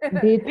good.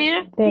 Beef.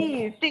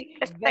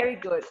 Very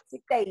good.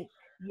 Steak.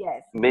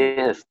 Yes.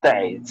 Beef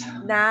steak.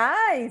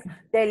 Nice.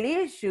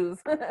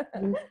 Delicious.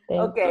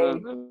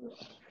 Okay.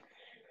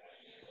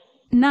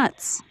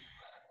 Nuts.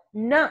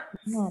 Nuts.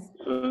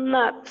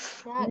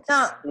 Nuts.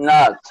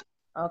 Nut.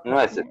 Okay.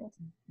 Nueces.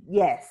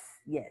 Yes.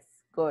 Yes.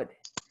 Good.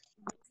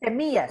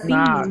 Semillas.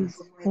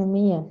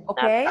 Semillas.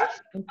 Okay.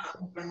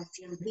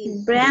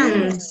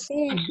 Brands.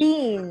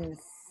 Beans.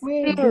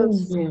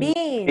 Beans.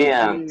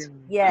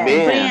 Yes.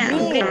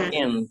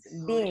 Beans.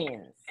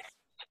 Beans.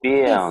 Y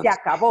Beans. se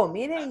acabó,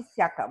 miren, y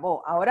se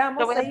acabó. Ahora Lo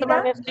vamos voy a a ir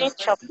tomar a... en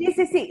screenshot.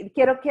 Sí.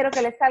 Quiero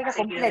que le salga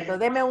completo.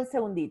 Deme un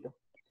segundito.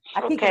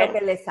 Aquí Okay. creo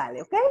que le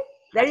sale, ¿ok?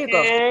 There you go.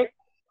 Okay.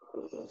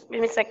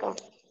 Give me a second.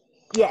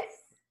 Yes.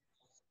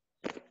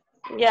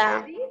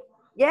 Yeah.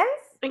 Yes?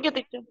 Thank you,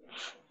 teacher.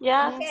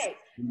 Yes. Okay.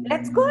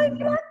 Let's go and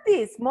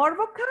practice. More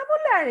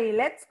vocabulary.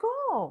 Let's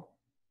go.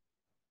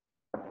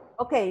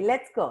 Okay,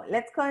 let's go.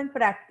 Let's go and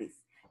practice.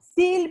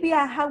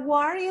 Sylvia, how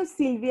are you,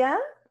 Sylvia?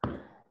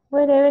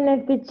 Good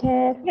evening,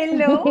 teacher.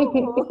 Hello.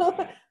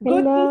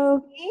 Good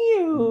to see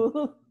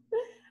you.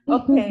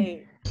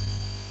 Okay.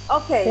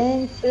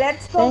 Okay.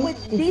 Let's go with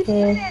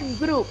different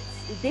groups.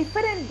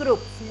 Different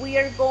groups. We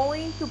are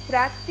going to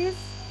practice.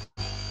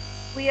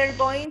 We are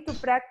going to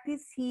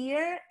practice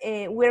here.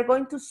 We are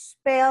going to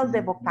spell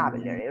the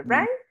vocabulary,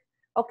 right?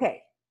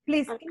 Okay.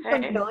 Please click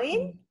on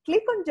join.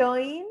 Click on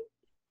join.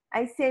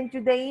 I sent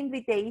you the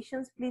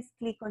invitations. Please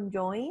click on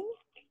join.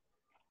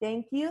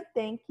 Thank you.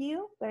 Thank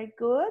you. Very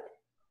good.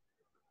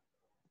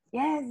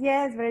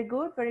 Yes. Very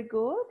good. Very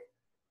good.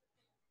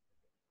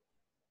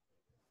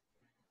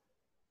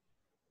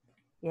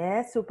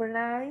 Yes, super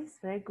nice.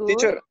 Very good.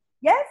 Teacher.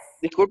 Yes.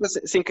 Disculpe,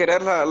 sin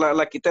querer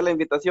la quité la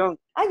invitación.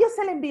 Yo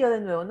se la envío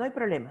de nuevo, no hay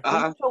problema. Con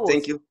mucho gusto.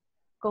 Thank you.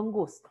 Con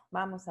gusto.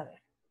 Vamos a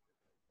ver.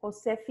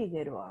 José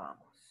Figueroa,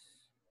 vamos.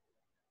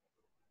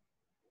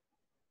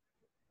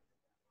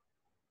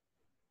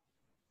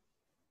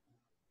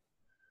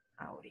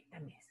 Ahorita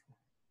mismo.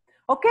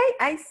 Okay,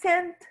 I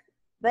sent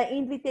the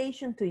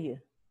invitation to you.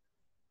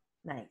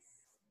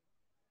 Nice.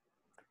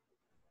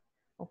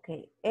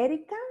 Okay,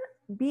 Erika,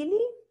 Billy.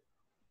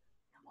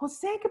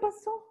 José, ¿qué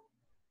pasó?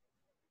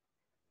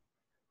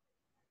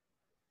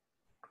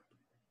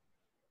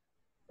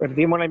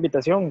 Perdimos la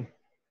invitación.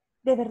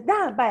 De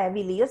verdad, vaya,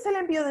 Billy, yo se la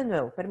envío de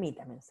nuevo.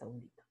 Permítame un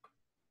segundito.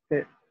 Sí.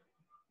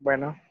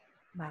 Bueno.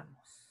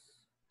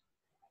 Vamos.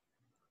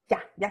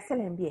 Ya se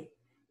la envié.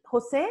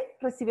 José,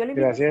 ¿recibió la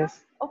invitación?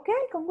 Gracias. Ok,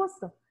 con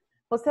gusto.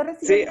 José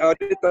recibió. Sí,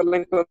 ahorita la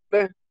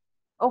encontré.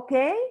 Ok.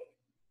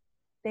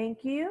 Thank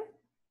you.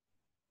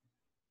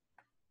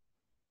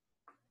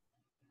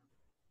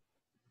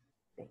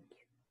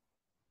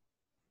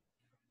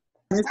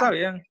 Está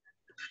bien.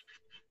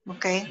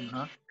 Ok.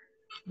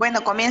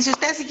 Bueno, comience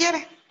usted si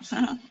quiere.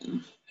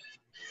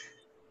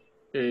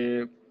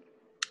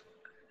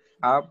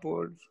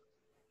 Apples.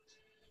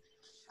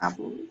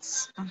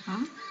 Apples.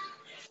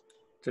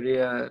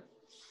 Sería.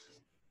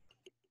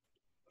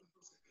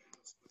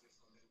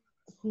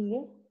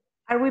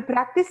 Are we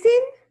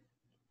practicing?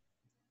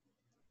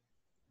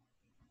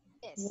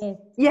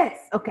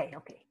 Yes. Okay.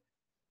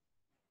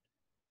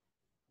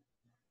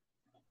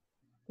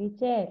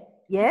 Teacher.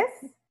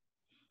 Yes.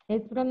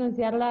 ¿Es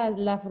pronunciar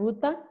la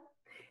fruta?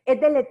 Es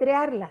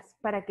deletrearlas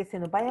para que se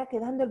nos vaya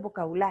quedando el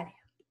vocabulario.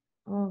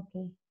 Ok.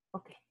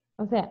 Ok.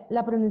 O sea,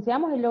 la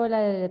pronunciamos y luego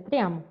la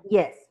deletreamos.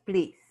 Yes,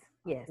 please.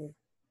 Yes.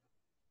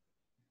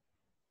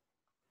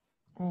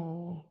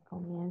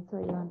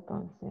 Comienzo yo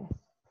entonces.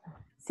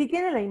 Sí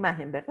tiene la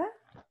imagen, ¿verdad?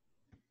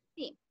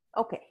 Sí.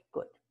 Ok,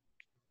 good.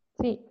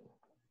 Sí.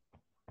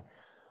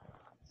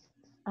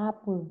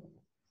 Apple.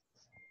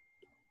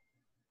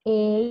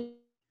 A-M.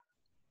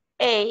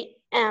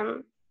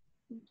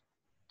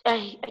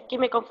 Ay, aquí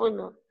me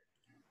confundo.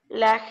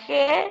 La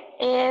G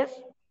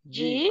es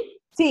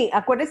G. Sí,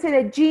 acuérdese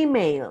de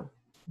Gmail.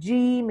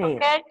 Gmail.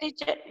 Ok,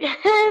 teacher.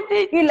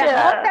 ¿Y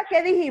la J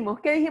qué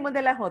dijimos? ¿Qué dijimos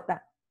de la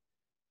J?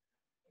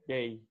 J.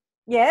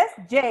 Yes,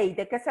 J.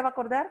 ¿De qué se va a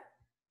acordar?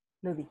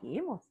 Lo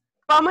dijimos.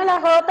 ¿Cómo es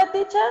la J,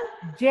 teacher?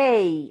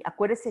 J.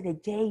 Acuérdese de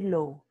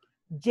J-Lo.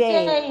 J.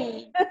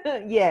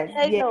 Yes.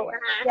 J-Lo.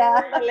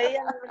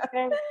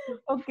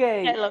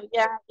 Okay. J-Lo,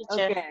 ya,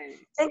 teacher.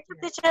 Okay. Thank you,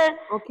 teacher.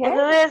 Okay.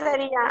 Entonces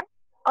sería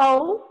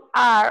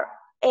O-R-A-N-G-E-S.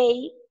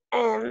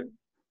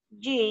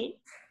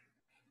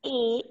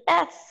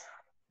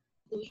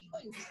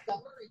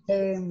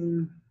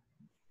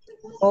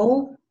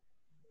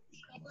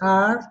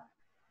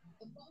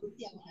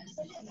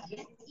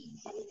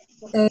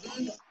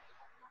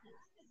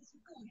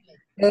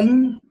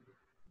 En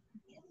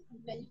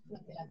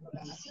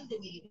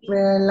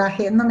la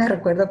G, no me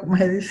recuerdo cómo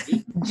se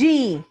dice.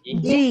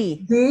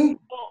 G.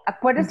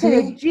 Acuérdese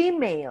de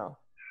Gmail.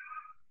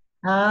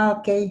 Ah,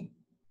 ok.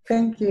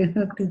 Thank you,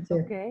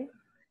 teacher. Okay.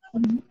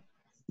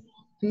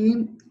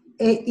 Sí.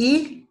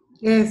 I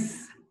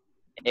es.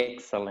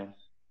 Excellent.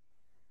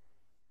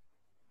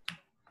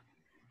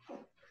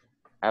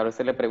 Ahora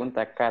se le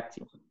pregunta a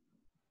Katy.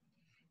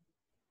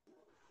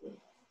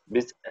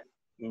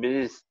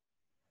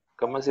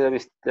 ¿Cómo se llama?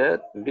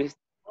 Beef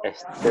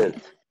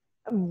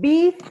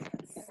Beef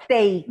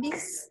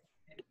steaks.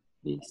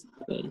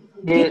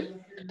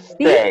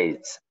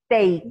 steak.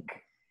 Steak.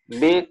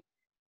 Beef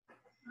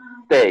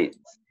steak.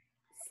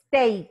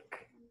 Steak.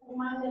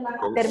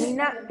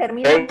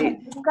 Termina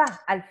con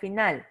K al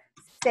final.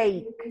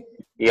 Steak.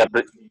 Y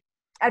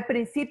Al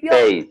principio,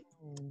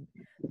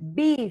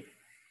 beef.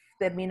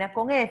 Termina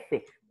con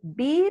F.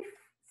 Beef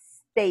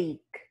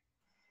steak.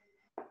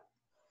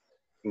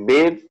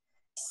 beef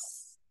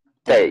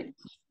steak.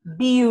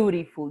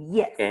 Beautiful.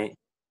 Yes. Okay.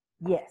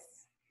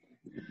 Yes.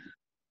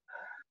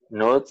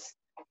 Nuts.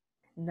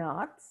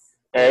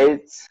 Eggs.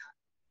 Eggs.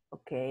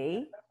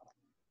 Okay.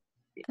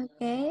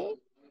 Okay.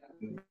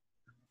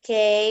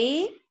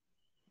 K,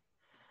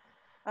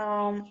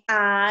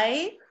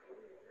 I,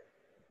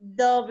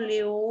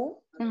 W,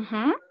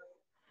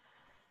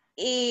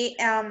 y,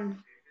 a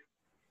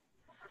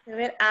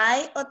ver,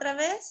 I otra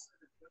vez,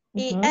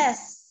 y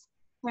S.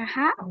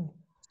 Ajá.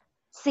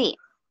 Sí.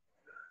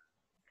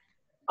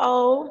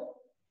 O,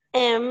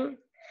 M,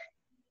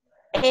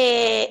 A,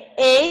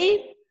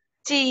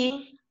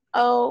 T,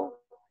 O,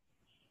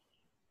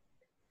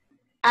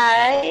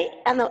 E,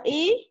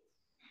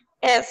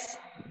 S.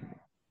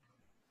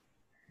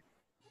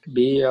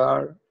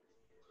 B-R-E-I-D.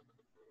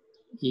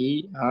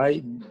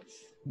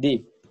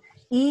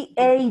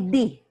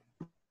 E-A-D.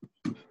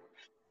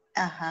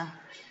 Ajá.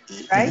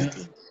 Right?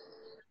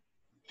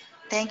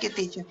 Thank you,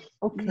 teacher.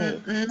 Okay.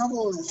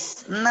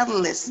 Noodles.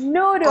 Noodles.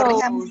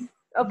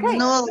 Okay.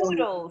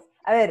 Noodles.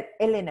 A ver,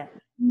 Elena,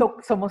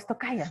 somos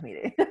tocayas,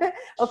 mire.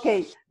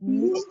 Okay.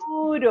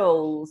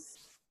 Noodles.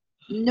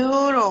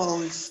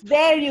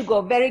 There you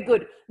go. Very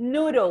good.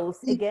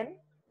 Noodles. Again.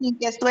 Sin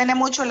que suene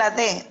mucho la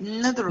D.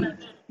 Noodles.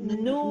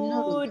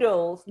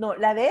 No,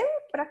 la D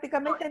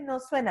prácticamente no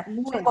suena.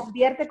 Se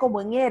convierte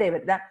como en R,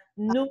 ¿verdad?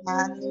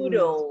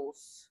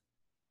 Noodles.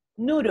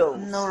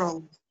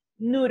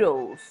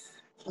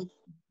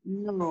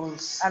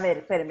 A ver,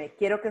 espérame.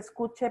 Quiero que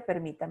escuche.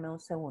 Permítame un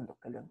segundo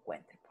que lo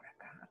encuentre por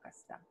acá. Acá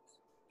estamos.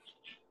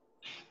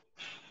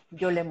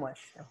 Yo le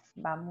muestro.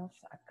 Vamos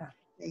acá.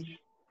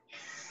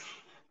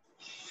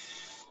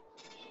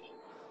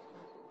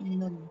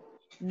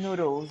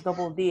 Noodles,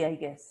 double D, I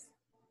guess.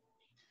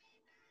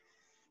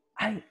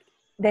 Ay,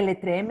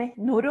 deletréeme.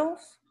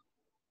 Noodles.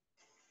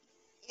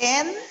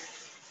 N-O-O-D.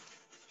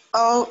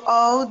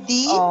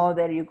 Oh,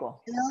 there you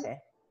go. Okay.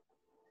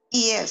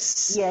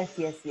 Yes. Yes.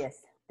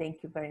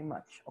 Thank you very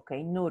much.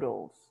 Okay,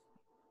 noodles.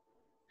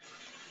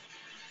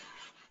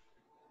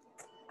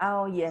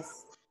 Oh,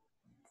 yes.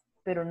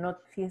 Pero no,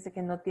 fíjese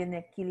que no tiene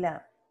aquí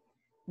la...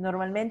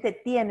 Normalmente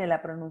tiene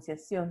la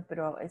pronunciación,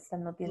 pero esta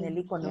no tiene el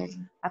icono.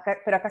 Acá,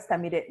 pero acá está,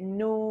 mire.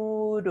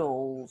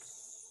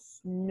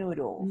 Noodles.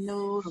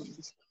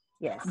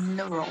 Yes.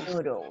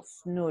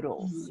 Noodles.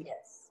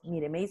 Yes.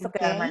 Mire, me hizo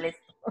quedar mal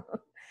esto.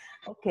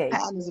 Okay.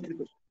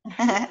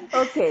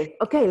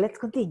 Okay, let's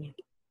continue.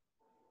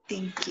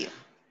 Thank you.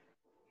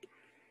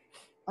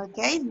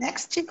 Okay,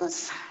 next,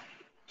 chicos.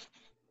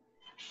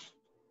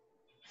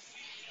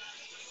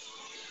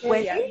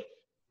 Wendy?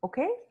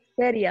 Okay.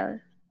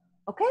 Cereal.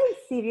 Okay,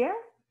 cereal.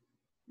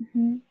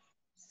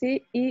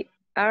 C-E-R-E-L.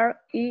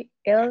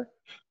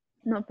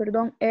 No,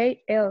 perdón,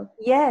 A-L.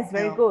 Yes,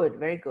 very good.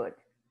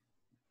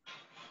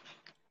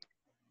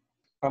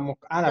 Vamos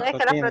a la No, es que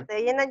las proteína.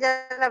 proteínas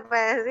ya las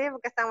puedes decir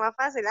porque están más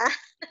fáciles.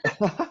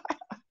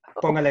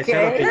 Póngale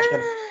cero,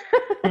 teacher.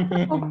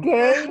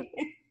 Okay.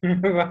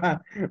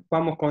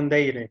 Vamos con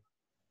dairy.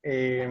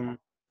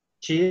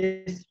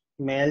 Cheese,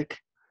 milk,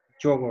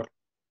 yogurt.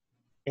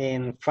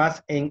 En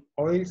fats and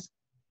oils,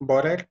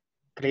 butter,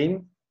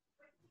 cream,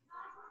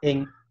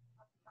 en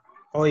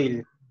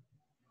oil.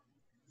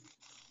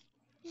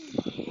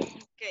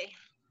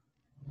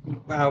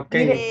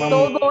 Okay, Mire,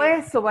 vamos. todo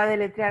eso va a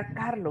deletrear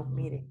Carlos,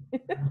 mire.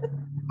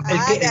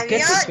 Ya vio que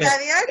Era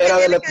tiene que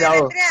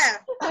deletreado.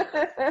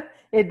 deletrear.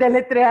 Es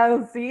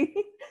deletreado, sí.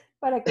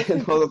 Para que se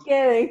nos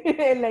quede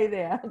en la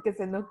idea, que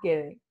se nos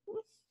quede.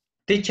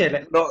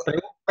 Teacher,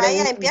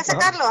 Vaya, empieza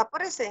Carlos,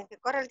 apúrese, que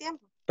corre el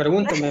tiempo.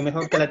 pregúnteme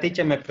mejor que la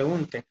teacher me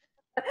pregunte.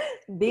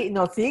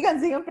 No, sigan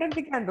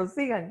practicando,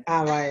 sigan.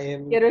 Vaya.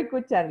 Quiero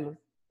escucharlos.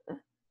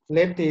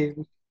 Lefty,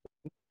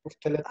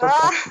 usted le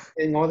toca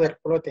en other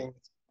proteins.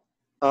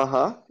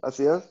 Ajá,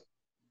 así es.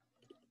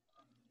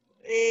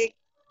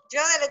 Yo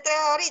deletreo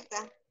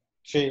ahorita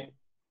Sí.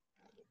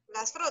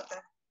 las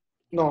frutas.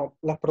 No,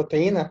 las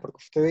proteínas, porque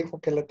usted dijo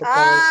que le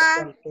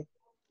tocaba.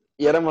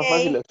 Y eran más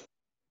fáciles.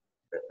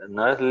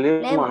 No es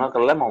limón, no es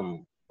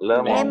lemon.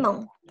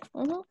 Lemon.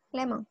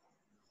 Lemon.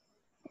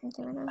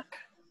 Okay.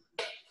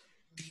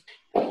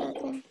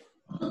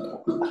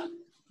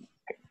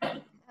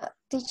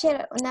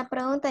 Teacher, una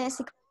pregunta, y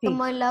así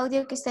como el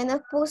audio que usted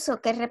nos puso,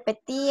 que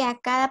repetía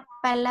cada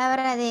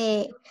palabra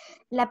de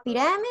la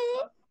pirámide,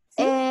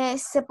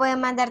 se puede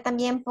mandar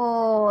también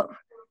por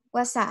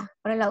WhatsApp,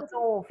 por el audio.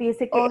 No,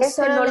 fíjese que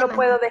ese no lo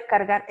puedo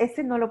descargar,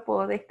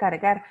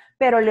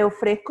 pero le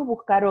ofrezco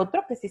buscar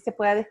otro que sí se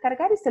pueda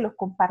descargar y se los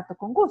comparto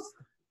con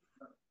gusto.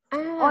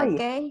 Ah,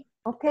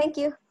 ok. Thank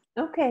you.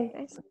 Okay.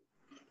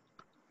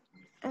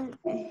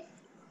 Okay.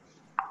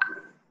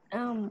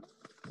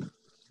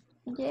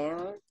 Yeah.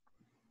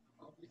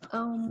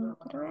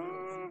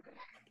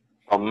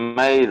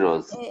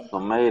 Tomatoes.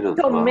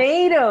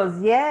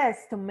 Tomatoes,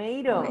 yes,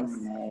 tomatoes.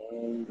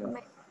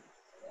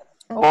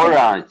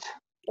 Orange.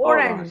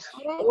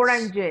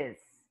 Oranges.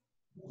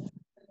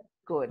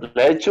 Good.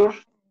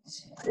 Lettuce.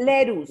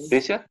 Lettuce.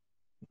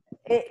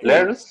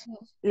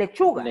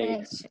 Lechuga.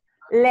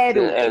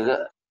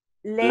 Lettuce.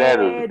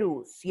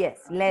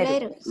 Yes,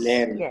 lettuce.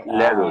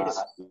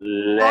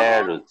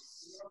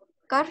 Lettuce.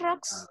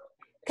 Carrots.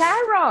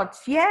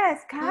 Carrots,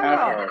 yes,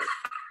 carrots.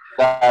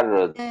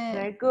 Carrot.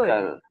 Very good.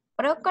 Carrot.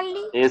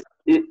 Broccoli. It's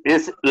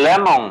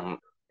lemon.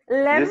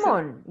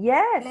 Lemon,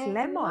 yes,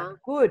 lemon.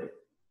 Good.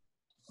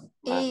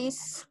 ¿Y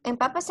en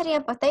papas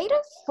serían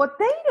potatoes?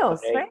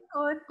 Potatoes, very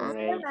good.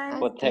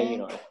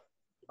 Potato.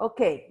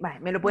 Ok,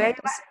 me lo voy a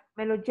llevar,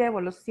 me lo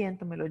llevo, lo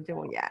siento, me lo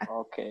llevo ya.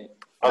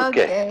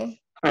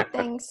 Okay.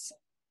 Thanks.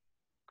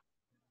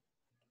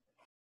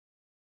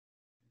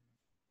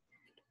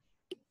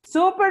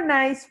 Super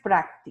nice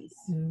practice.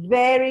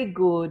 Very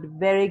good,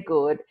 very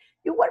good.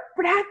 You were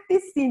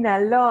practicing a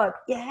lot.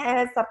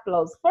 Yes,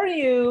 applause for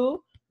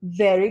you.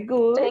 Very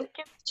good. Thank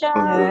you, teacher.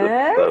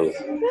 Yes.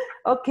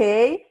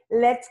 Okay,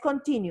 let's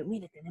continue.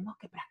 Mire, tenemos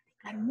que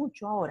practicar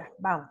mucho ahora.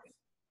 Vamos.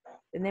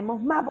 Tenemos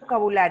más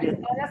vocabulario.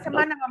 Toda la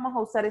semana vamos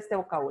a usar este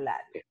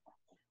vocabulario.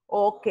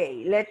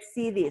 Okay, let's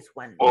see this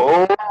one.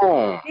 Oh.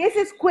 This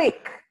is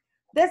quick.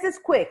 This is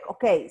quick.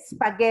 Okay,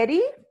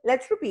 spaghetti.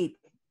 Let's repeat.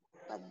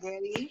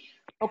 Spaghetti.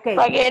 Okay.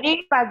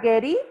 Spaghetti.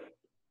 Spaghetti.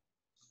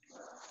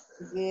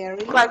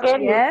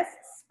 Spaghetti. Yes,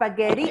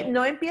 spaghetti.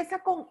 No empieza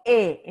con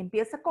E,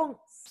 empieza con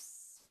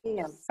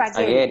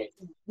spaghetti.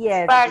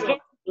 Yes.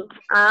 Spaghetti.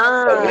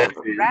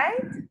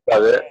 Right?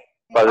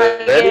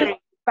 Spaghetti.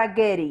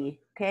 Spaghetti.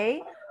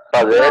 Okay.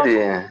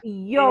 Spaghetti.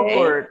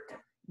 Yogurt.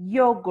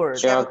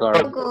 Yogurt.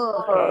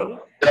 Okay.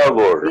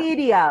 Yogurt.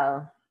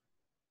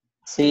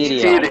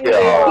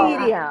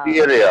 Cereal.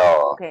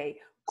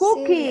 Okay.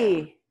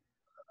 Cookie.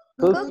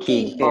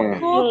 Cookie.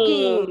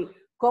 Cookie.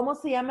 ¿Cómo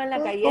se llaman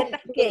las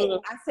galletas que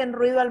hacen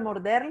ruido al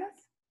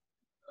morderlas?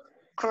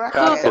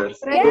 Crackers.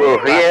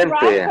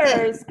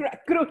 Crackers.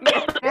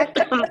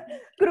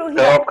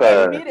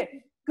 Crujiente.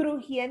 Mire,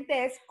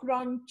 crujiente es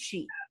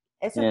crunchy.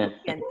 Eso es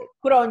crujiente.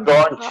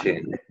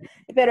 Crunchy.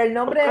 Pero el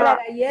nombre de la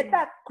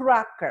galleta,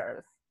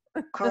 crackers.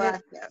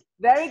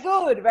 Very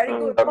good, very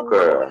good.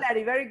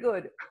 Vocabulary, very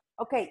good.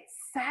 Okay,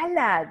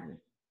 salad.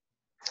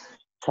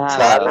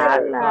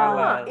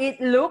 It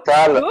looks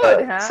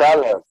good, huh?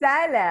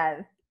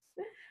 Salad.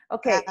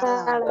 Okay.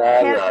 Help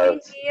me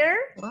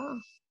here.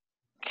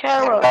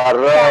 Carrot.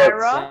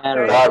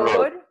 Very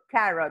good.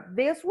 Carrot.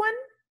 This one?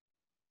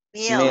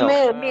 Meal.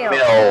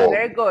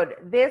 Very good.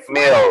 This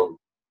one?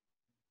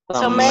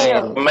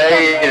 Tomato.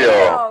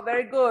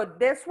 Very good.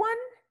 This one?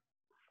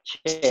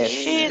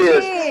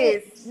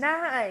 Cheese.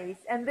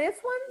 Nice. And this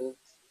one?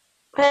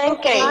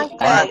 Pancakes.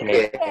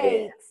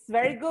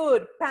 Very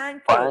good.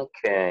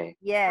 Pancake.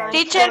 Yes.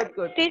 Teacher,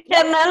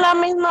 no es lo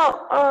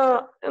mismo,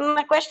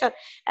 una question.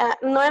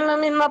 No es lo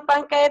mismo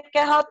pancake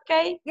que hot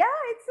cake? Yeah,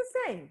 it's the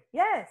same.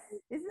 Yes,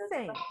 it's the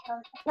same.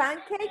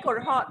 Pancake or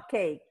hot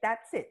cake.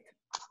 That's it.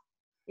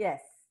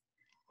 Yes.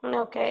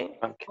 Okay.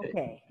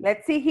 Okay.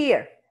 Let's see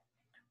here.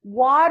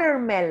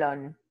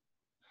 Watermelon.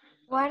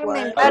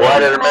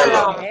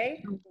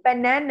 Okay.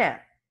 Banana.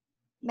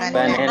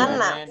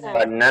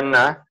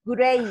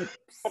 Grapes.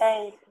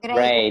 Okay.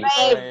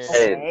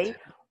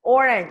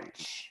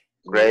 Orange.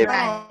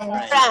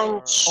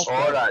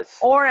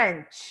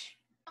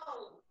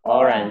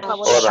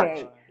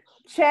 Okay.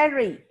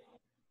 Cherry.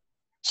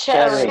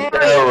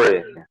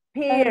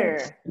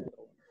 Pear.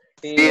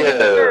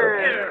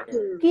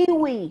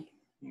 Kiwi.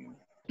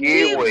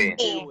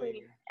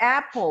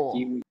 Apple.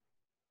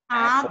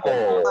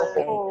 Okay.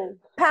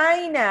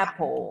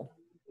 Pineapple.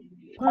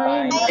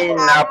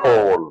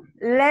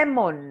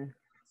 Lemon.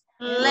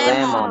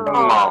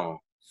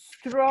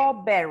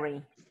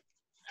 Strawberry.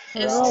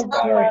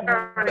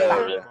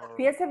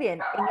 Fíjese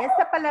bien, en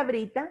esta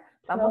palabrita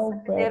vamos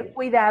a tener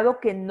cuidado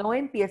que no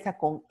empieza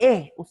con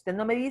E. Usted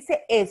no me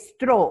dice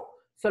straw,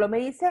 solo me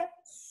dice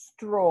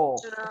straw,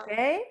 ¿ok?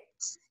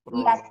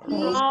 Y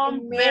aquí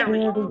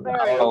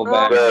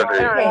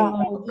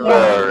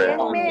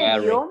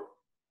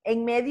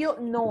en medio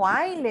no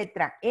hay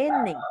letra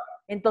N.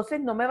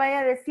 Entonces no me vaya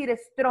a decir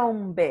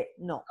strombe,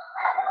 no.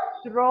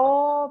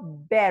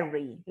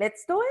 Strawberry.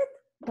 Let's do it.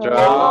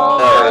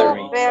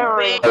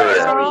 Strawberry. Strawberry.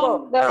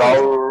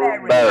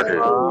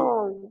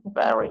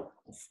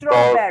 Strawberry.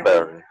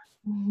 Strawberry.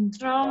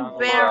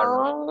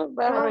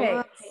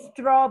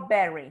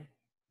 Strawberry.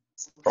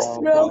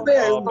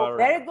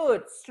 Very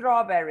good.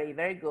 Strawberry.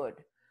 Very good.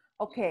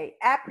 Okay.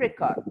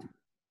 Apricot.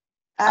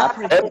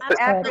 Apricot.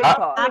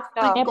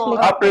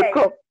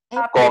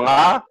 Con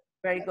A.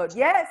 Very good.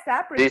 Yes,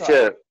 apricot.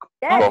 Teacher.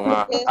 Yes. Con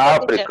A.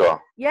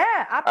 Apricot.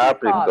 Yeah,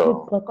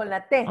 apricot. Con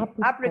la T.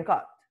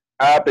 Apricot.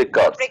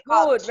 Apricot.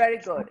 Good, very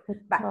good.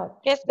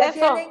 ¿Qué es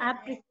eso?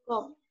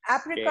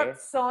 Apricot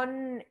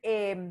son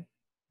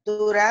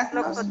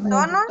duraznos.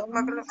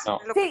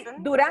 Sí,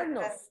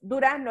 duraznos.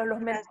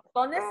 Los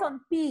melocotones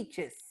son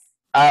peaches.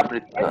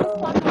 Apricot. Esos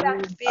son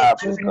duraznos.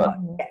 Apricot.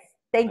 Yes,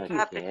 thank you.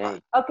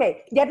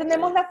 Okay, ya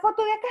tenemos la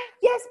foto de acá.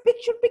 Yes,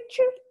 picture.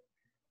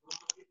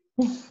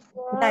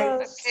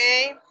 Nice.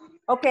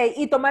 Okay,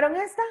 ¿y tomaron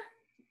esta?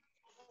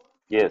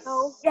 Yes.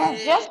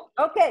 Yes.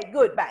 Okay,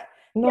 good, bye.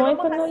 No,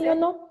 eso no, yo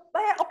no.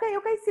 Vaya, okay,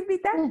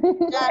 Silvita.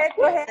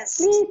 Go ahead.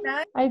 Please.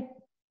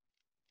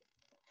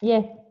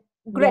 Yes.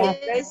 Great.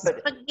 Yeah.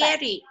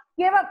 Spaghetti.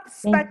 Give up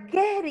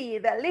spaghetti,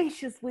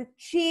 delicious with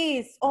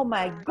cheese. Oh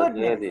my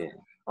goodness.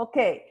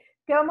 Okay,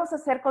 ¿qué vamos a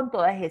hacer con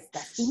todas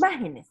estas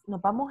imágenes?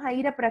 Nos vamos a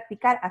ir a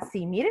practicar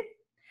así, miren.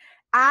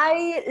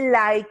 I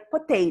like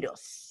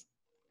potatoes.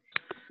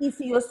 Y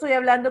si yo estoy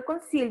hablando con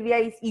Silvia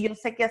y yo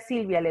sé que a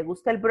Silvia le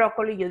gusta el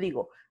brócoli, yo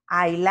digo,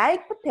 I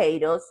like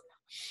potatoes,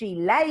 she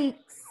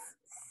likes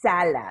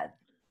salad.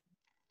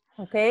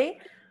 Okay?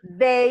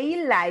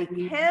 They like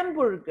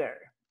hamburger.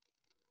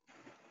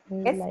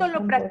 Esto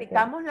lo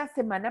practicamos la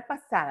semana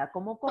pasada,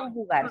 cómo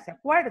conjugar, ¿se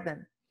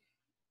acuerdan?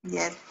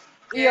 Yes.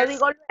 Y yo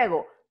digo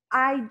luego,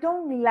 I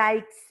don't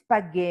like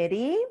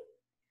spaghetti.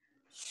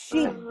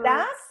 She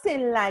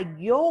doesn't like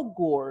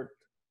yogurt.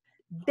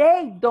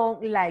 They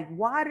don't like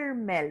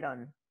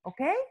watermelon.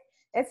 Okay?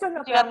 Eso es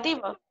lo que...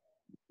 Negativo.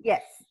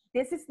 Yes.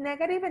 This is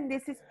negative and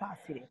this is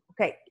positive.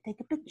 Okay. Take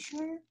a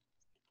picture.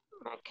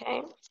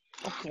 Okay.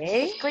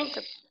 Okay.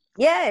 Screenshot.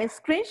 Yeah,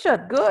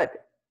 screenshot. Good.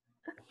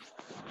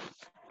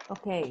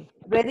 Okay.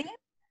 Ready?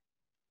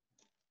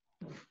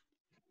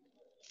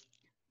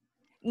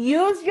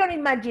 Use your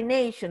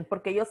imagination,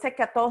 porque yo sé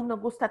que a todos nos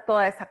gusta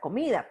toda esa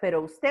comida,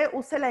 pero usted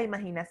use la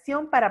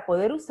imaginación para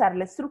poder usar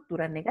la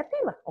estructura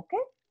negativa, ¿ok?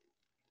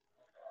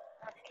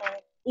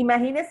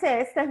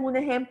 Imagínese, este es un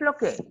ejemplo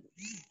que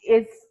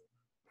es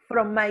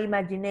from my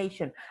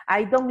imagination.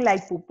 I don't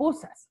like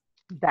pupusas.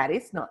 That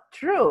is not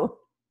true.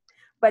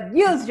 But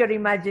use your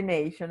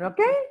imagination,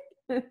 okay?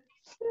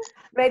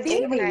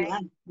 Ready?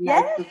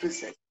 Yes?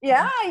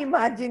 Yeah,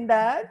 imagine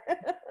that.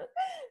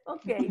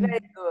 Okay, very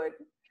good.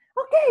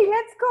 Okay,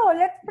 let's go.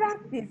 Let's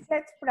practice.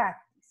 Let's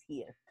practice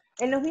here.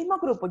 En los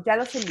mismos grupos, ya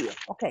los envío.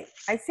 Okay,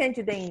 I sent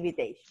you the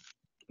invitation.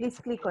 Please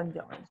click on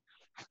join.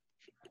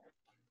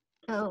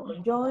 Oh.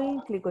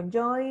 Click on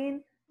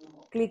join.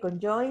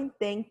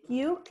 Thank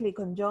you. Click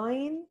on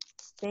join.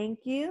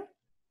 Thank you.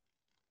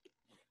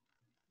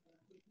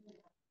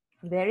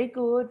 Very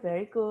good,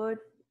 very good.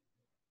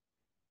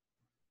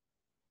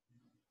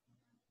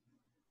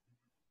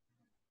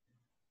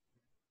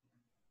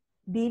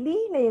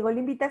 Billy, ¿le llegó la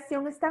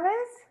invitación esta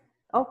vez?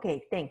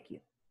 Okay, thank you.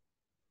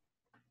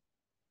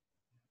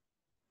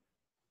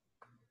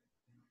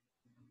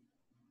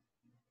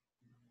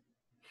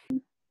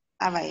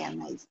 Vaya,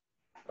 nice.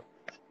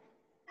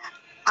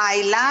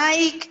 I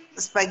like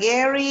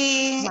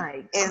spaghetti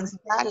and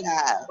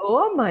salad.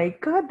 Oh my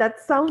God, that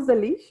sounds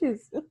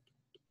delicious.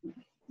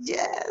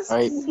 Yes.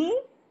 I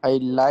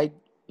like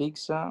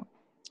pizza.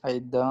 I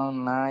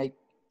don't like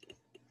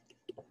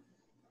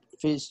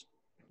fish.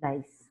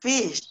 Nice.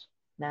 Fish.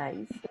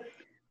 Nice.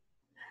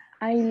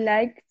 I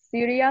like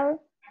cereal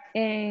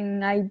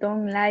and I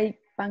don't like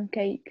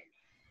pancake.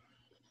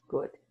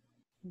 Good.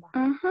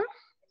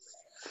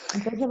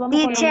 Entonces vamos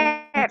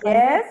Teacher.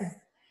 Yes.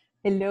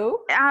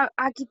 Hello.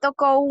 Aquí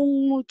tocó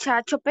un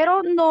muchacho,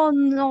 pero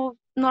no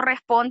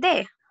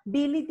responde.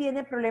 Billy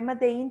tiene problemas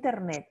de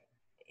internet.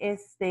 Por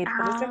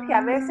eso es que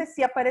a veces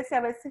sí aparece,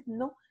 a veces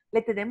no.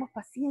 Le tenemos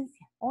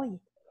paciencia. Oye.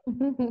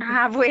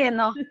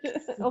 Bueno.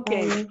 Ok,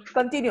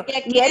 continúo.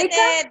 ¿Y Erika?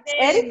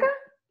 ¿Erika?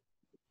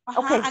 Ajá,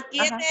 Okay, aquí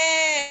es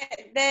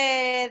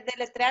de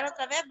letrear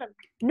otra vez, ¿verdad?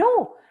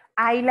 No,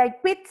 I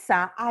like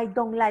pizza, I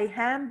don't like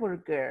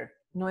hamburger.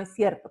 No es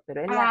cierto,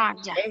 pero es,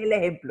 es el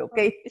ejemplo, ¿ok?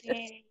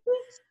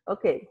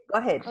 Ok, go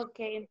ahead. Ok,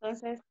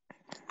 entonces,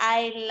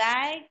 I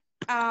like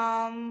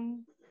a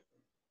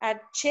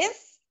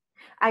cheese.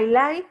 I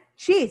like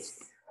cheese.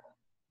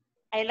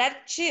 I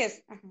like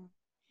cheese.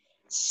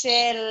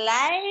 She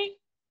likes.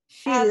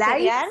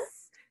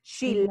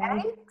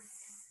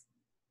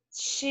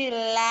 She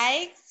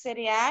likes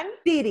cereal.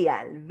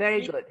 Cereal,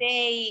 very good.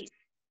 They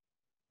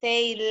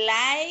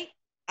like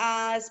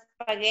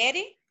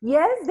spaghetti.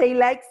 Yes, they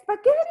like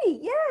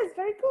spaghetti. Yes,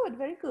 very good,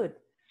 very good.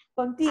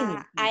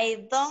 Continue.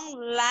 I don't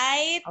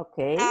like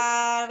okay.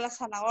 La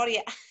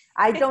zanahoria.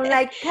 I don't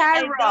like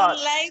carrots. I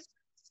don't like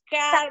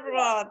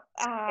carrot.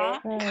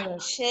 Okay.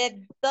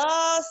 She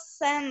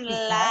doesn't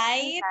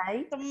like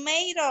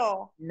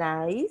tomato.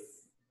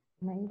 Nice.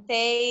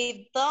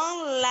 They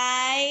don't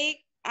like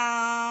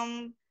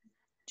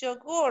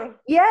yogurt.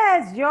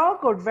 Yes,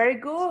 yogurt. Very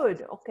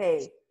good.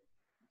 Okay.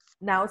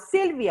 Now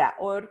Sylvia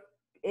or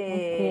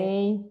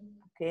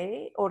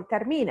okay, or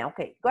Carmina.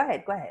 Okay, go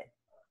ahead.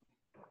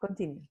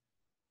 Continue.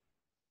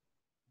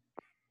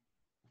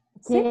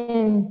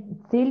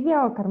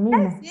 Silvia or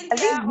Carmina? Yes,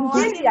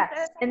 Sylvia.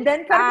 And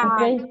then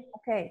Carmina.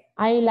 Okay.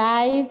 I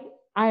like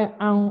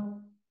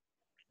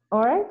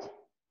orange.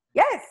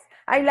 Yes,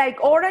 I like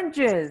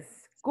oranges.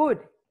 Good.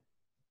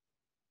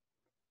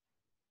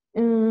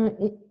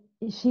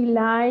 She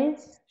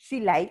likes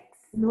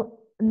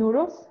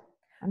noodles.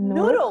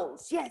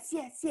 Noodles. Yes.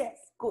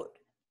 Good.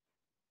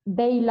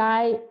 They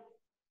like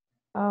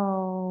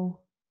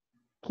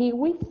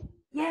kiwis.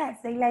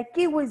 Yes, they like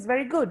kiwis.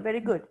 Very good.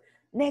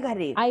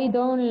 Negative. I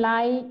don't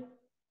like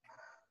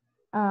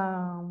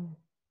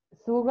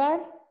sugar.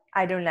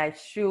 I don't like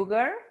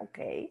sugar.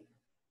 Okay.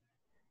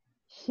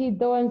 She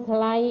doesn't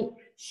like.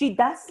 She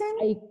doesn't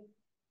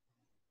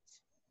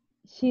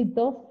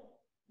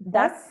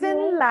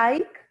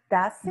like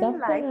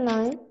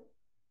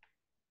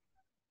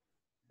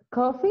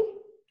coffee.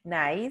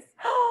 Nice.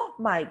 Oh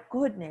my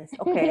goodness.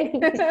 Okay.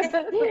 Imagine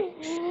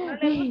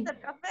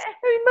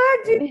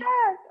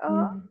that.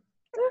 Oh.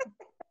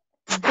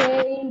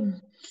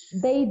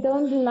 They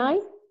don't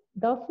like.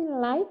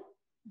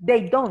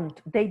 They don't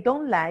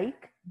like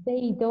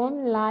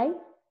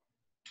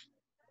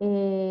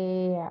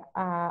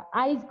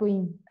ice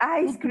cream.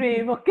 Ice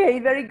cream. Okay,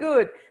 very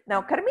good.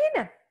 Now,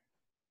 Carmina.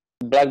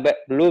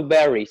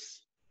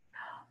 Blueberries.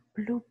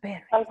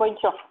 Blueberries. I'll go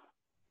yo.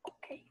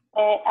 Okay.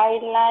 I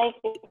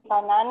like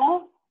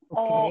banana.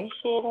 Okay.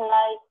 She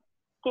likes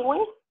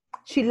kiwi.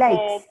 She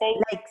likes.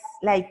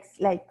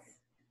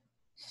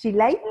 She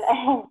likes.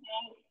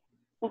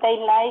 They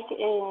like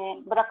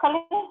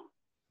broccoli.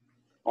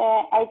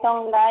 I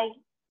don't like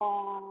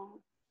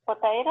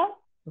potato.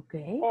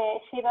 Okay.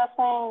 She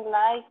doesn't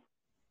like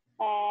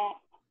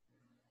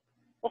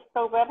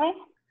strawberry.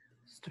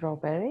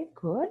 Strawberry,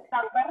 good.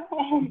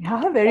 Strawberry.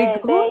 Yeah, very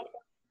good.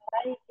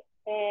 They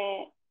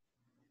like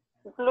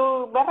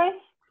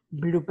blueberries.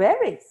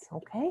 Blueberries,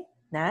 okay,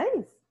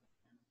 nice.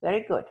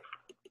 Very good.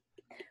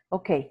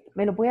 Okay,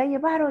 me lo voy a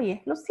llevar,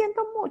 oye. Lo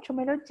siento mucho,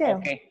 me lo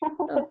llevo.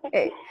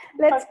 Okay.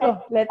 Let's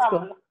go.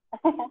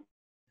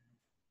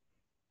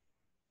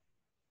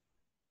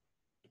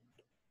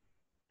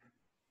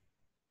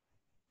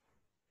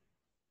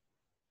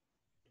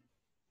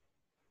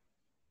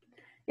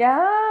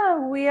 Yeah,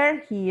 we are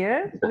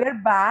here. We are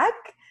back.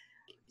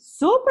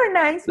 Super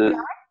nice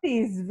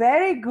practice.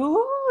 Very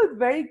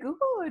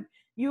good.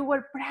 You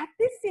were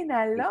practicing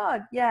a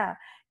lot. Yeah.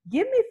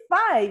 Give me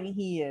 5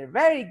 here.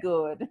 Very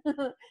good.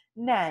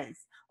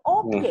 Nice.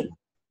 Ok.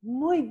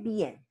 Muy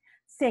bien.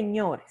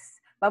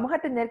 Señores, vamos a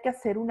tener que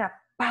hacer una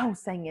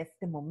pausa en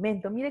este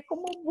momento. Mire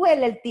cómo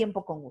vuela el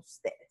tiempo con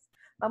ustedes.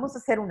 Vamos a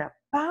hacer una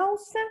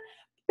pausa,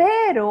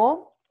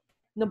 pero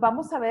nos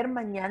vamos a ver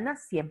mañana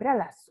siempre a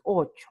las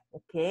 8,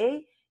 ¿ok?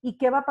 ¿Y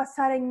qué va a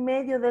pasar en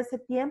medio de ese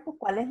tiempo?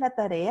 ¿Cuál es la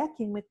tarea?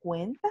 ¿Quién me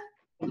cuenta?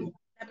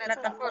 La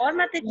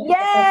plataforma.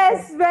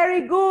 Yes,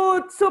 very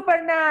good.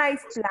 Super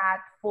nice.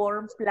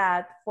 Platform.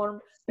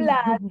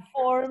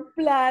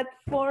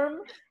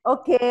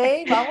 Ok,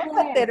 vamos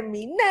a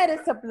terminar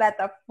esa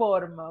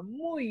plataforma.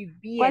 Muy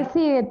bien. ¿Cuál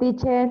sigue,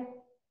 teacher?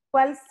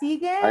 ¿Cuál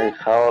sigue? I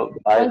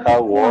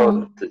have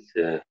work,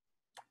 teacher.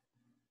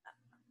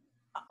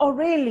 Oh,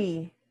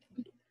 really?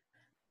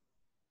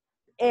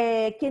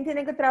 ¿Quién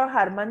tiene que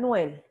trabajar?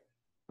 Manuel.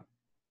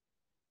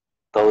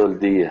 Todo el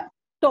día.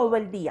 Todo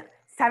el día.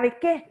 ¿Sabe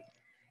qué?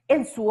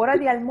 En su hora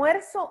de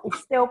almuerzo,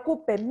 usted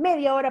ocupe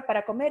media hora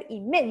para comer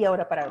y media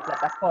hora para la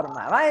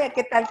plataforma. Vaya,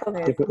 ¿qué tal con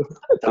eso?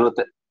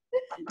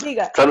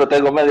 Solo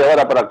tengo media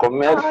hora para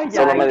comer,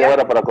 media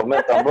hora para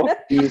comer tampoco.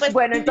 Pues,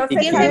 bueno, entonces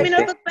 15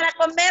 minutos para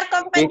comer,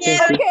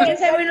 compañero,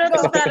 15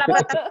 minutos para la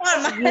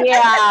plataforma.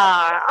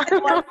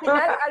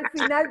 Al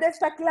final de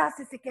esta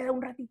clase se queda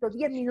un ratito,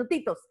 10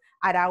 minutitos,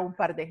 hará un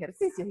par de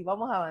ejercicios y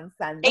vamos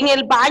avanzando. En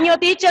el baño,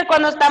 teacher,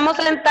 cuando estamos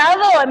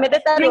sentados, en vez de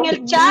estar en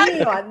el chat. Dios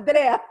mío,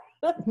 Andrea.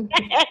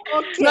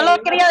 No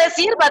lo quería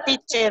decir, va,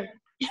 teacher.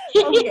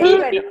 Okay,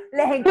 bueno,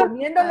 les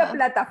encomiendo la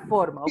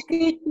plataforma, ¿ok?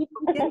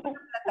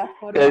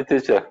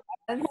 Teacher.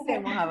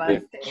 Avancemos.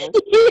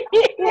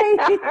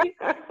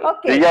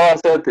 Okay. Y ya va a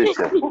ser,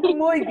 teacher.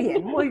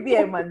 Muy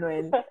bien,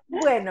 Manuel.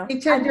 Bueno.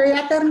 Teacher, yo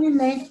ya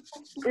terminé.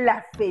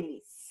 La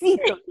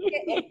felicito.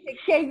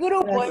 ¿Qué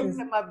grupo es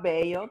más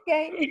bello, ok?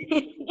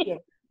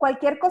 Bien.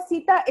 Cualquier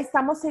cosita,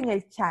 estamos en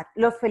el chat.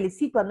 Los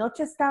felicito.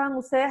 Anoche estaban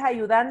ustedes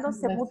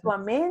ayudándose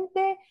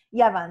mutuamente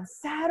y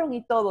avanzaron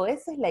y todo.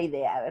 Esa es la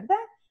idea, ¿verdad?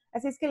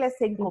 Así es que les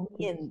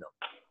encomiendo.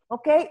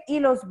 ¿Ok? Y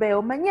los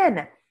veo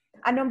mañana.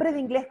 A nombre de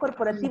Inglés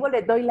Corporativo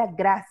les doy las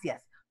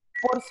gracias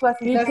por su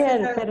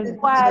asistencia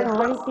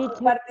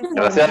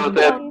Gracias a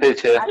usted,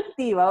 teacher.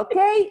 activa, ¿ok?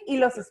 Y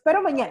los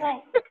espero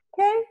mañana. ¿Ok?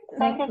 Okay?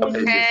 Thank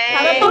you.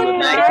 Have a good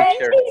night.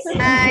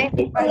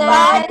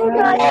 Bye.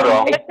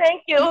 Bye.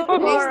 Thank you. Next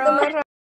tomorrow.